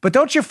for. But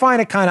don't you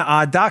find it kind of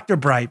odd? Dr.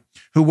 Bright,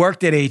 who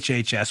worked at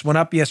HHS, went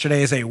up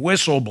yesterday as a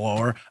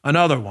whistleblower,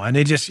 another one.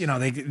 They just,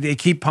 they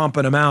keep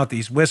pumping them out,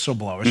 these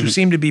whistleblowers who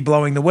seem to be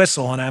blowing the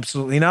whistle on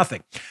absolutely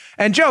nothing.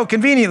 And Joe,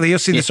 conveniently, you'll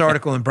see this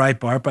article in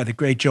Breitbart by the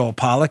great Joel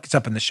Pollack. It's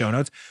up in the show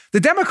notes. The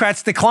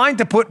Democrats declined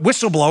to put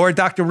whistleblower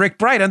Dr. Rick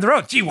Bright under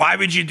oath. Gee, why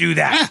would you do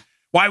that?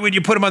 Why would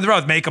you put him under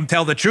oath? Make him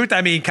tell the truth?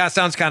 I mean, it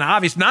sounds kind of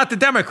obvious. Not the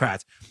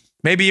Democrats.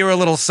 Maybe you're a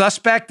little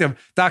suspect of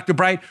Dr.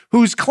 Bright,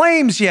 whose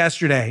claims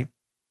yesterday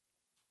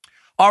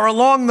are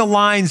along the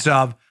lines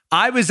of,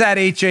 I was at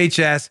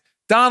HHS,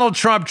 Donald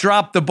Trump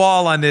dropped the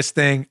ball on this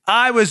thing.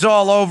 I was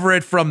all over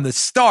it from the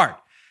start.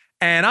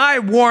 And I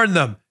warned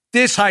them,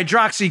 this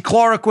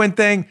hydroxychloroquine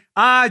thing,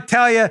 I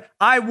tell you,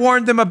 I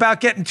warned them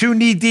about getting too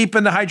knee deep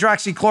in the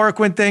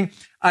hydroxychloroquine thing.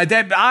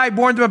 I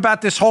warned them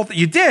about this whole thing.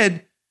 You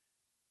did?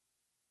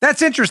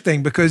 That's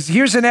interesting because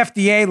here's an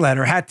FDA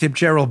letter, hat tip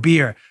Gerald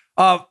Beer,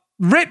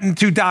 written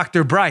to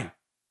Dr. Bright,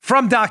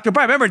 from Dr.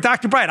 Bright. Remember,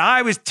 Dr. Bright,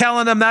 I was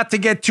telling them not to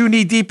get too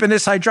knee deep in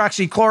this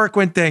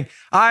hydroxychloroquine thing.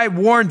 I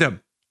warned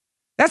them.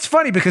 That's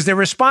funny because they're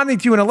responding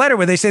to you in a letter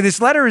where they say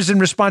this letter is in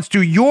response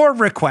to your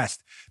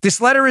request.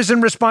 This letter is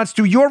in response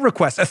to your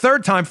request, a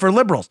third time for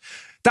liberals.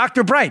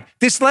 Dr. Bright,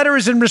 this letter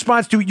is in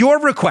response to your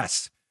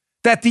request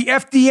that the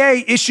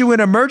FDA issue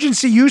an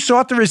emergency use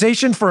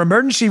authorization for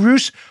emergency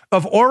use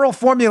of oral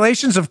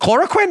formulations of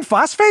chloroquine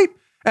phosphate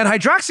and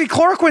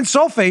hydroxychloroquine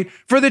sulfate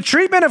for the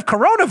treatment of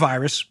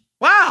coronavirus.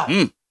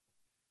 Wow.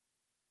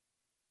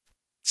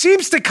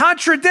 Seems to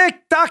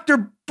contradict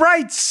Dr.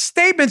 Bright's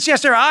statements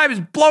yesterday.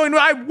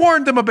 I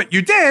warned them about,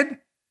 you did.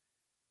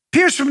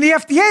 Appears from the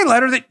FDA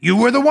letter that you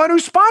were the one who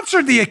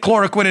sponsored the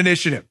chloroquine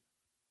initiative.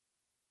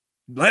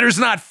 Letter's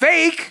not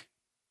fake.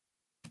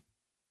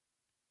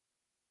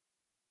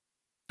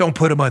 Don't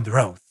put him under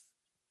oath.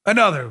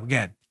 Another,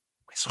 again,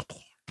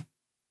 whistleblower.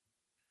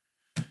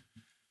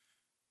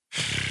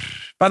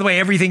 By the way,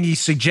 everything he's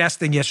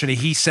suggesting yesterday,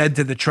 he said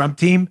to the Trump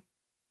team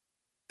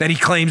that he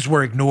claims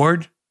were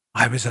ignored.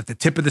 I was at the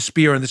tip of the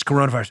spear on this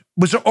coronavirus.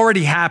 Was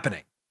already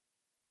happening.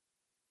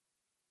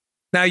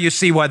 Now you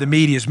see why the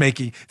media is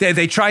making,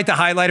 they tried to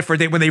highlight it for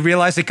when they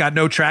realized it got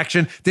no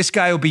traction. This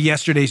guy will be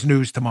yesterday's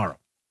news tomorrow.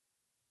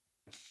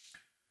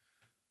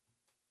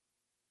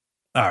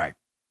 All right.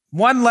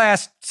 One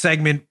last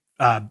segment.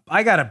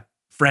 I got a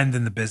friend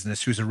in the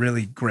business who's a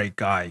really great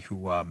guy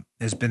who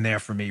has been there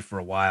for me for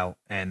a while.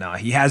 And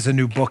he has a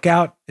new book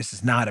out. This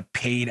is not a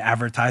paid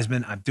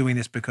advertisement. I'm doing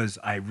this because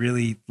I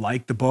really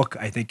like the book.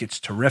 I think it's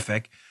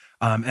terrific.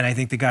 And I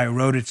think the guy who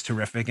wrote it's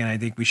terrific. And I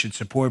think we should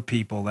support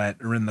people that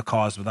are in the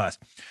cause with us.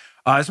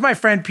 This is my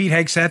friend Pete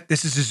Hegseth.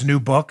 This is his new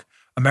book,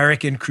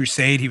 American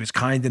Crusade. He was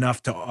kind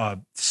enough to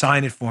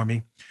sign it for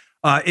me.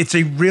 It's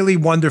a really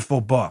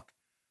wonderful book.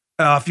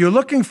 If you're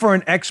looking for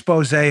an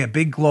expose, a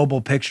big global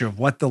picture of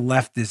what the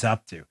left is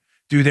up to,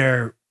 do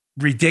their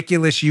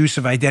ridiculous use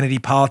of identity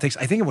politics.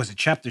 I think it was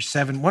chapter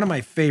 7. One of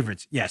my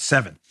favorites,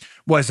 7,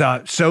 was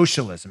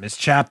socialism. His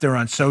chapter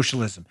on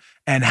socialism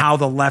and how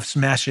the left's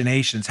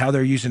machinations, how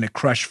they're using to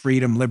crush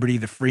freedom, liberty,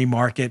 the free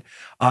market.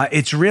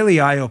 It's really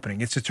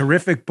eye-opening. It's a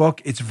terrific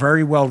book. It's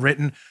very well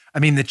written. I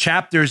mean, the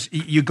chapters,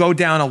 you go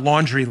down a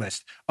laundry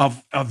list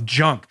of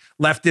junk: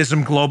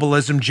 leftism,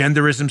 globalism,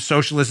 genderism,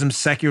 socialism,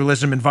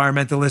 secularism,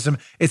 environmentalism.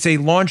 It's a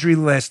laundry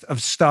list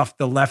of stuff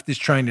the left is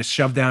trying to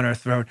shove down our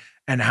throat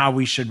and how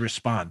we should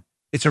respond.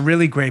 It's a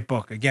really great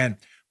book, again,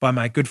 by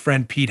my good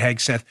friend Pete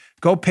Hegseth.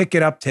 Go pick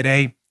it up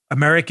today.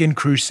 American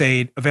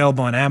Crusade,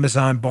 available on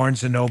Amazon,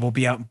 Barnes & Noble,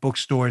 be out in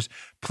bookstores.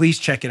 Please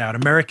check it out.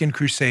 American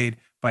Crusade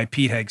by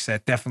Pete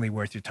Hegseth. Definitely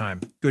worth your time.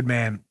 Good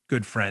man,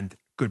 good friend,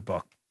 good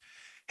book.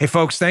 Hey,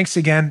 folks, thanks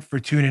again for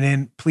tuning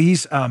in.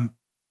 Please,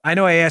 I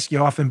know I ask you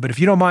often, but if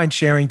you don't mind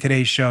sharing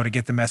today's show to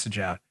get the message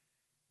out,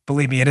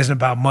 believe me, it isn't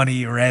about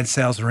money or ad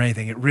sales or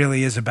anything. It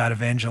really is about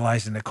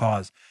evangelizing the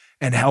cause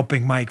and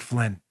helping Mike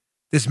Flynn.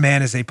 This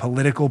man is a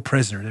political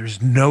prisoner.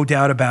 There's no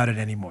doubt about it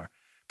anymore.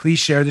 Please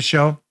share the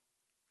show.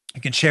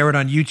 You can share it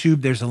on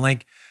YouTube. There's a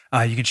link.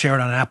 You can share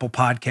it on Apple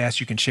Podcasts.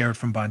 You can share it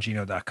from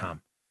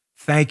Bongino.com.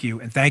 Thank you.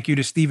 And thank you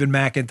to Stephen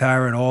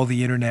McIntyre and all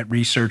the internet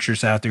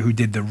researchers out there who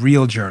did the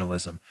real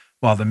journalism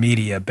while the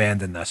media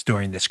abandoned us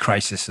during this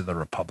crisis of the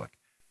Republic.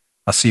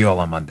 I'll see you all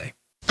on Monday.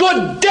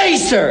 Good day,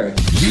 sir.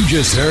 You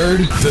just heard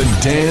the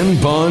Dan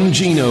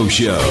Bongino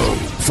Show.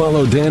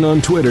 Follow Dan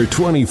on Twitter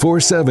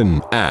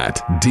 24/7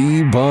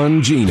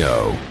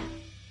 @DBongino.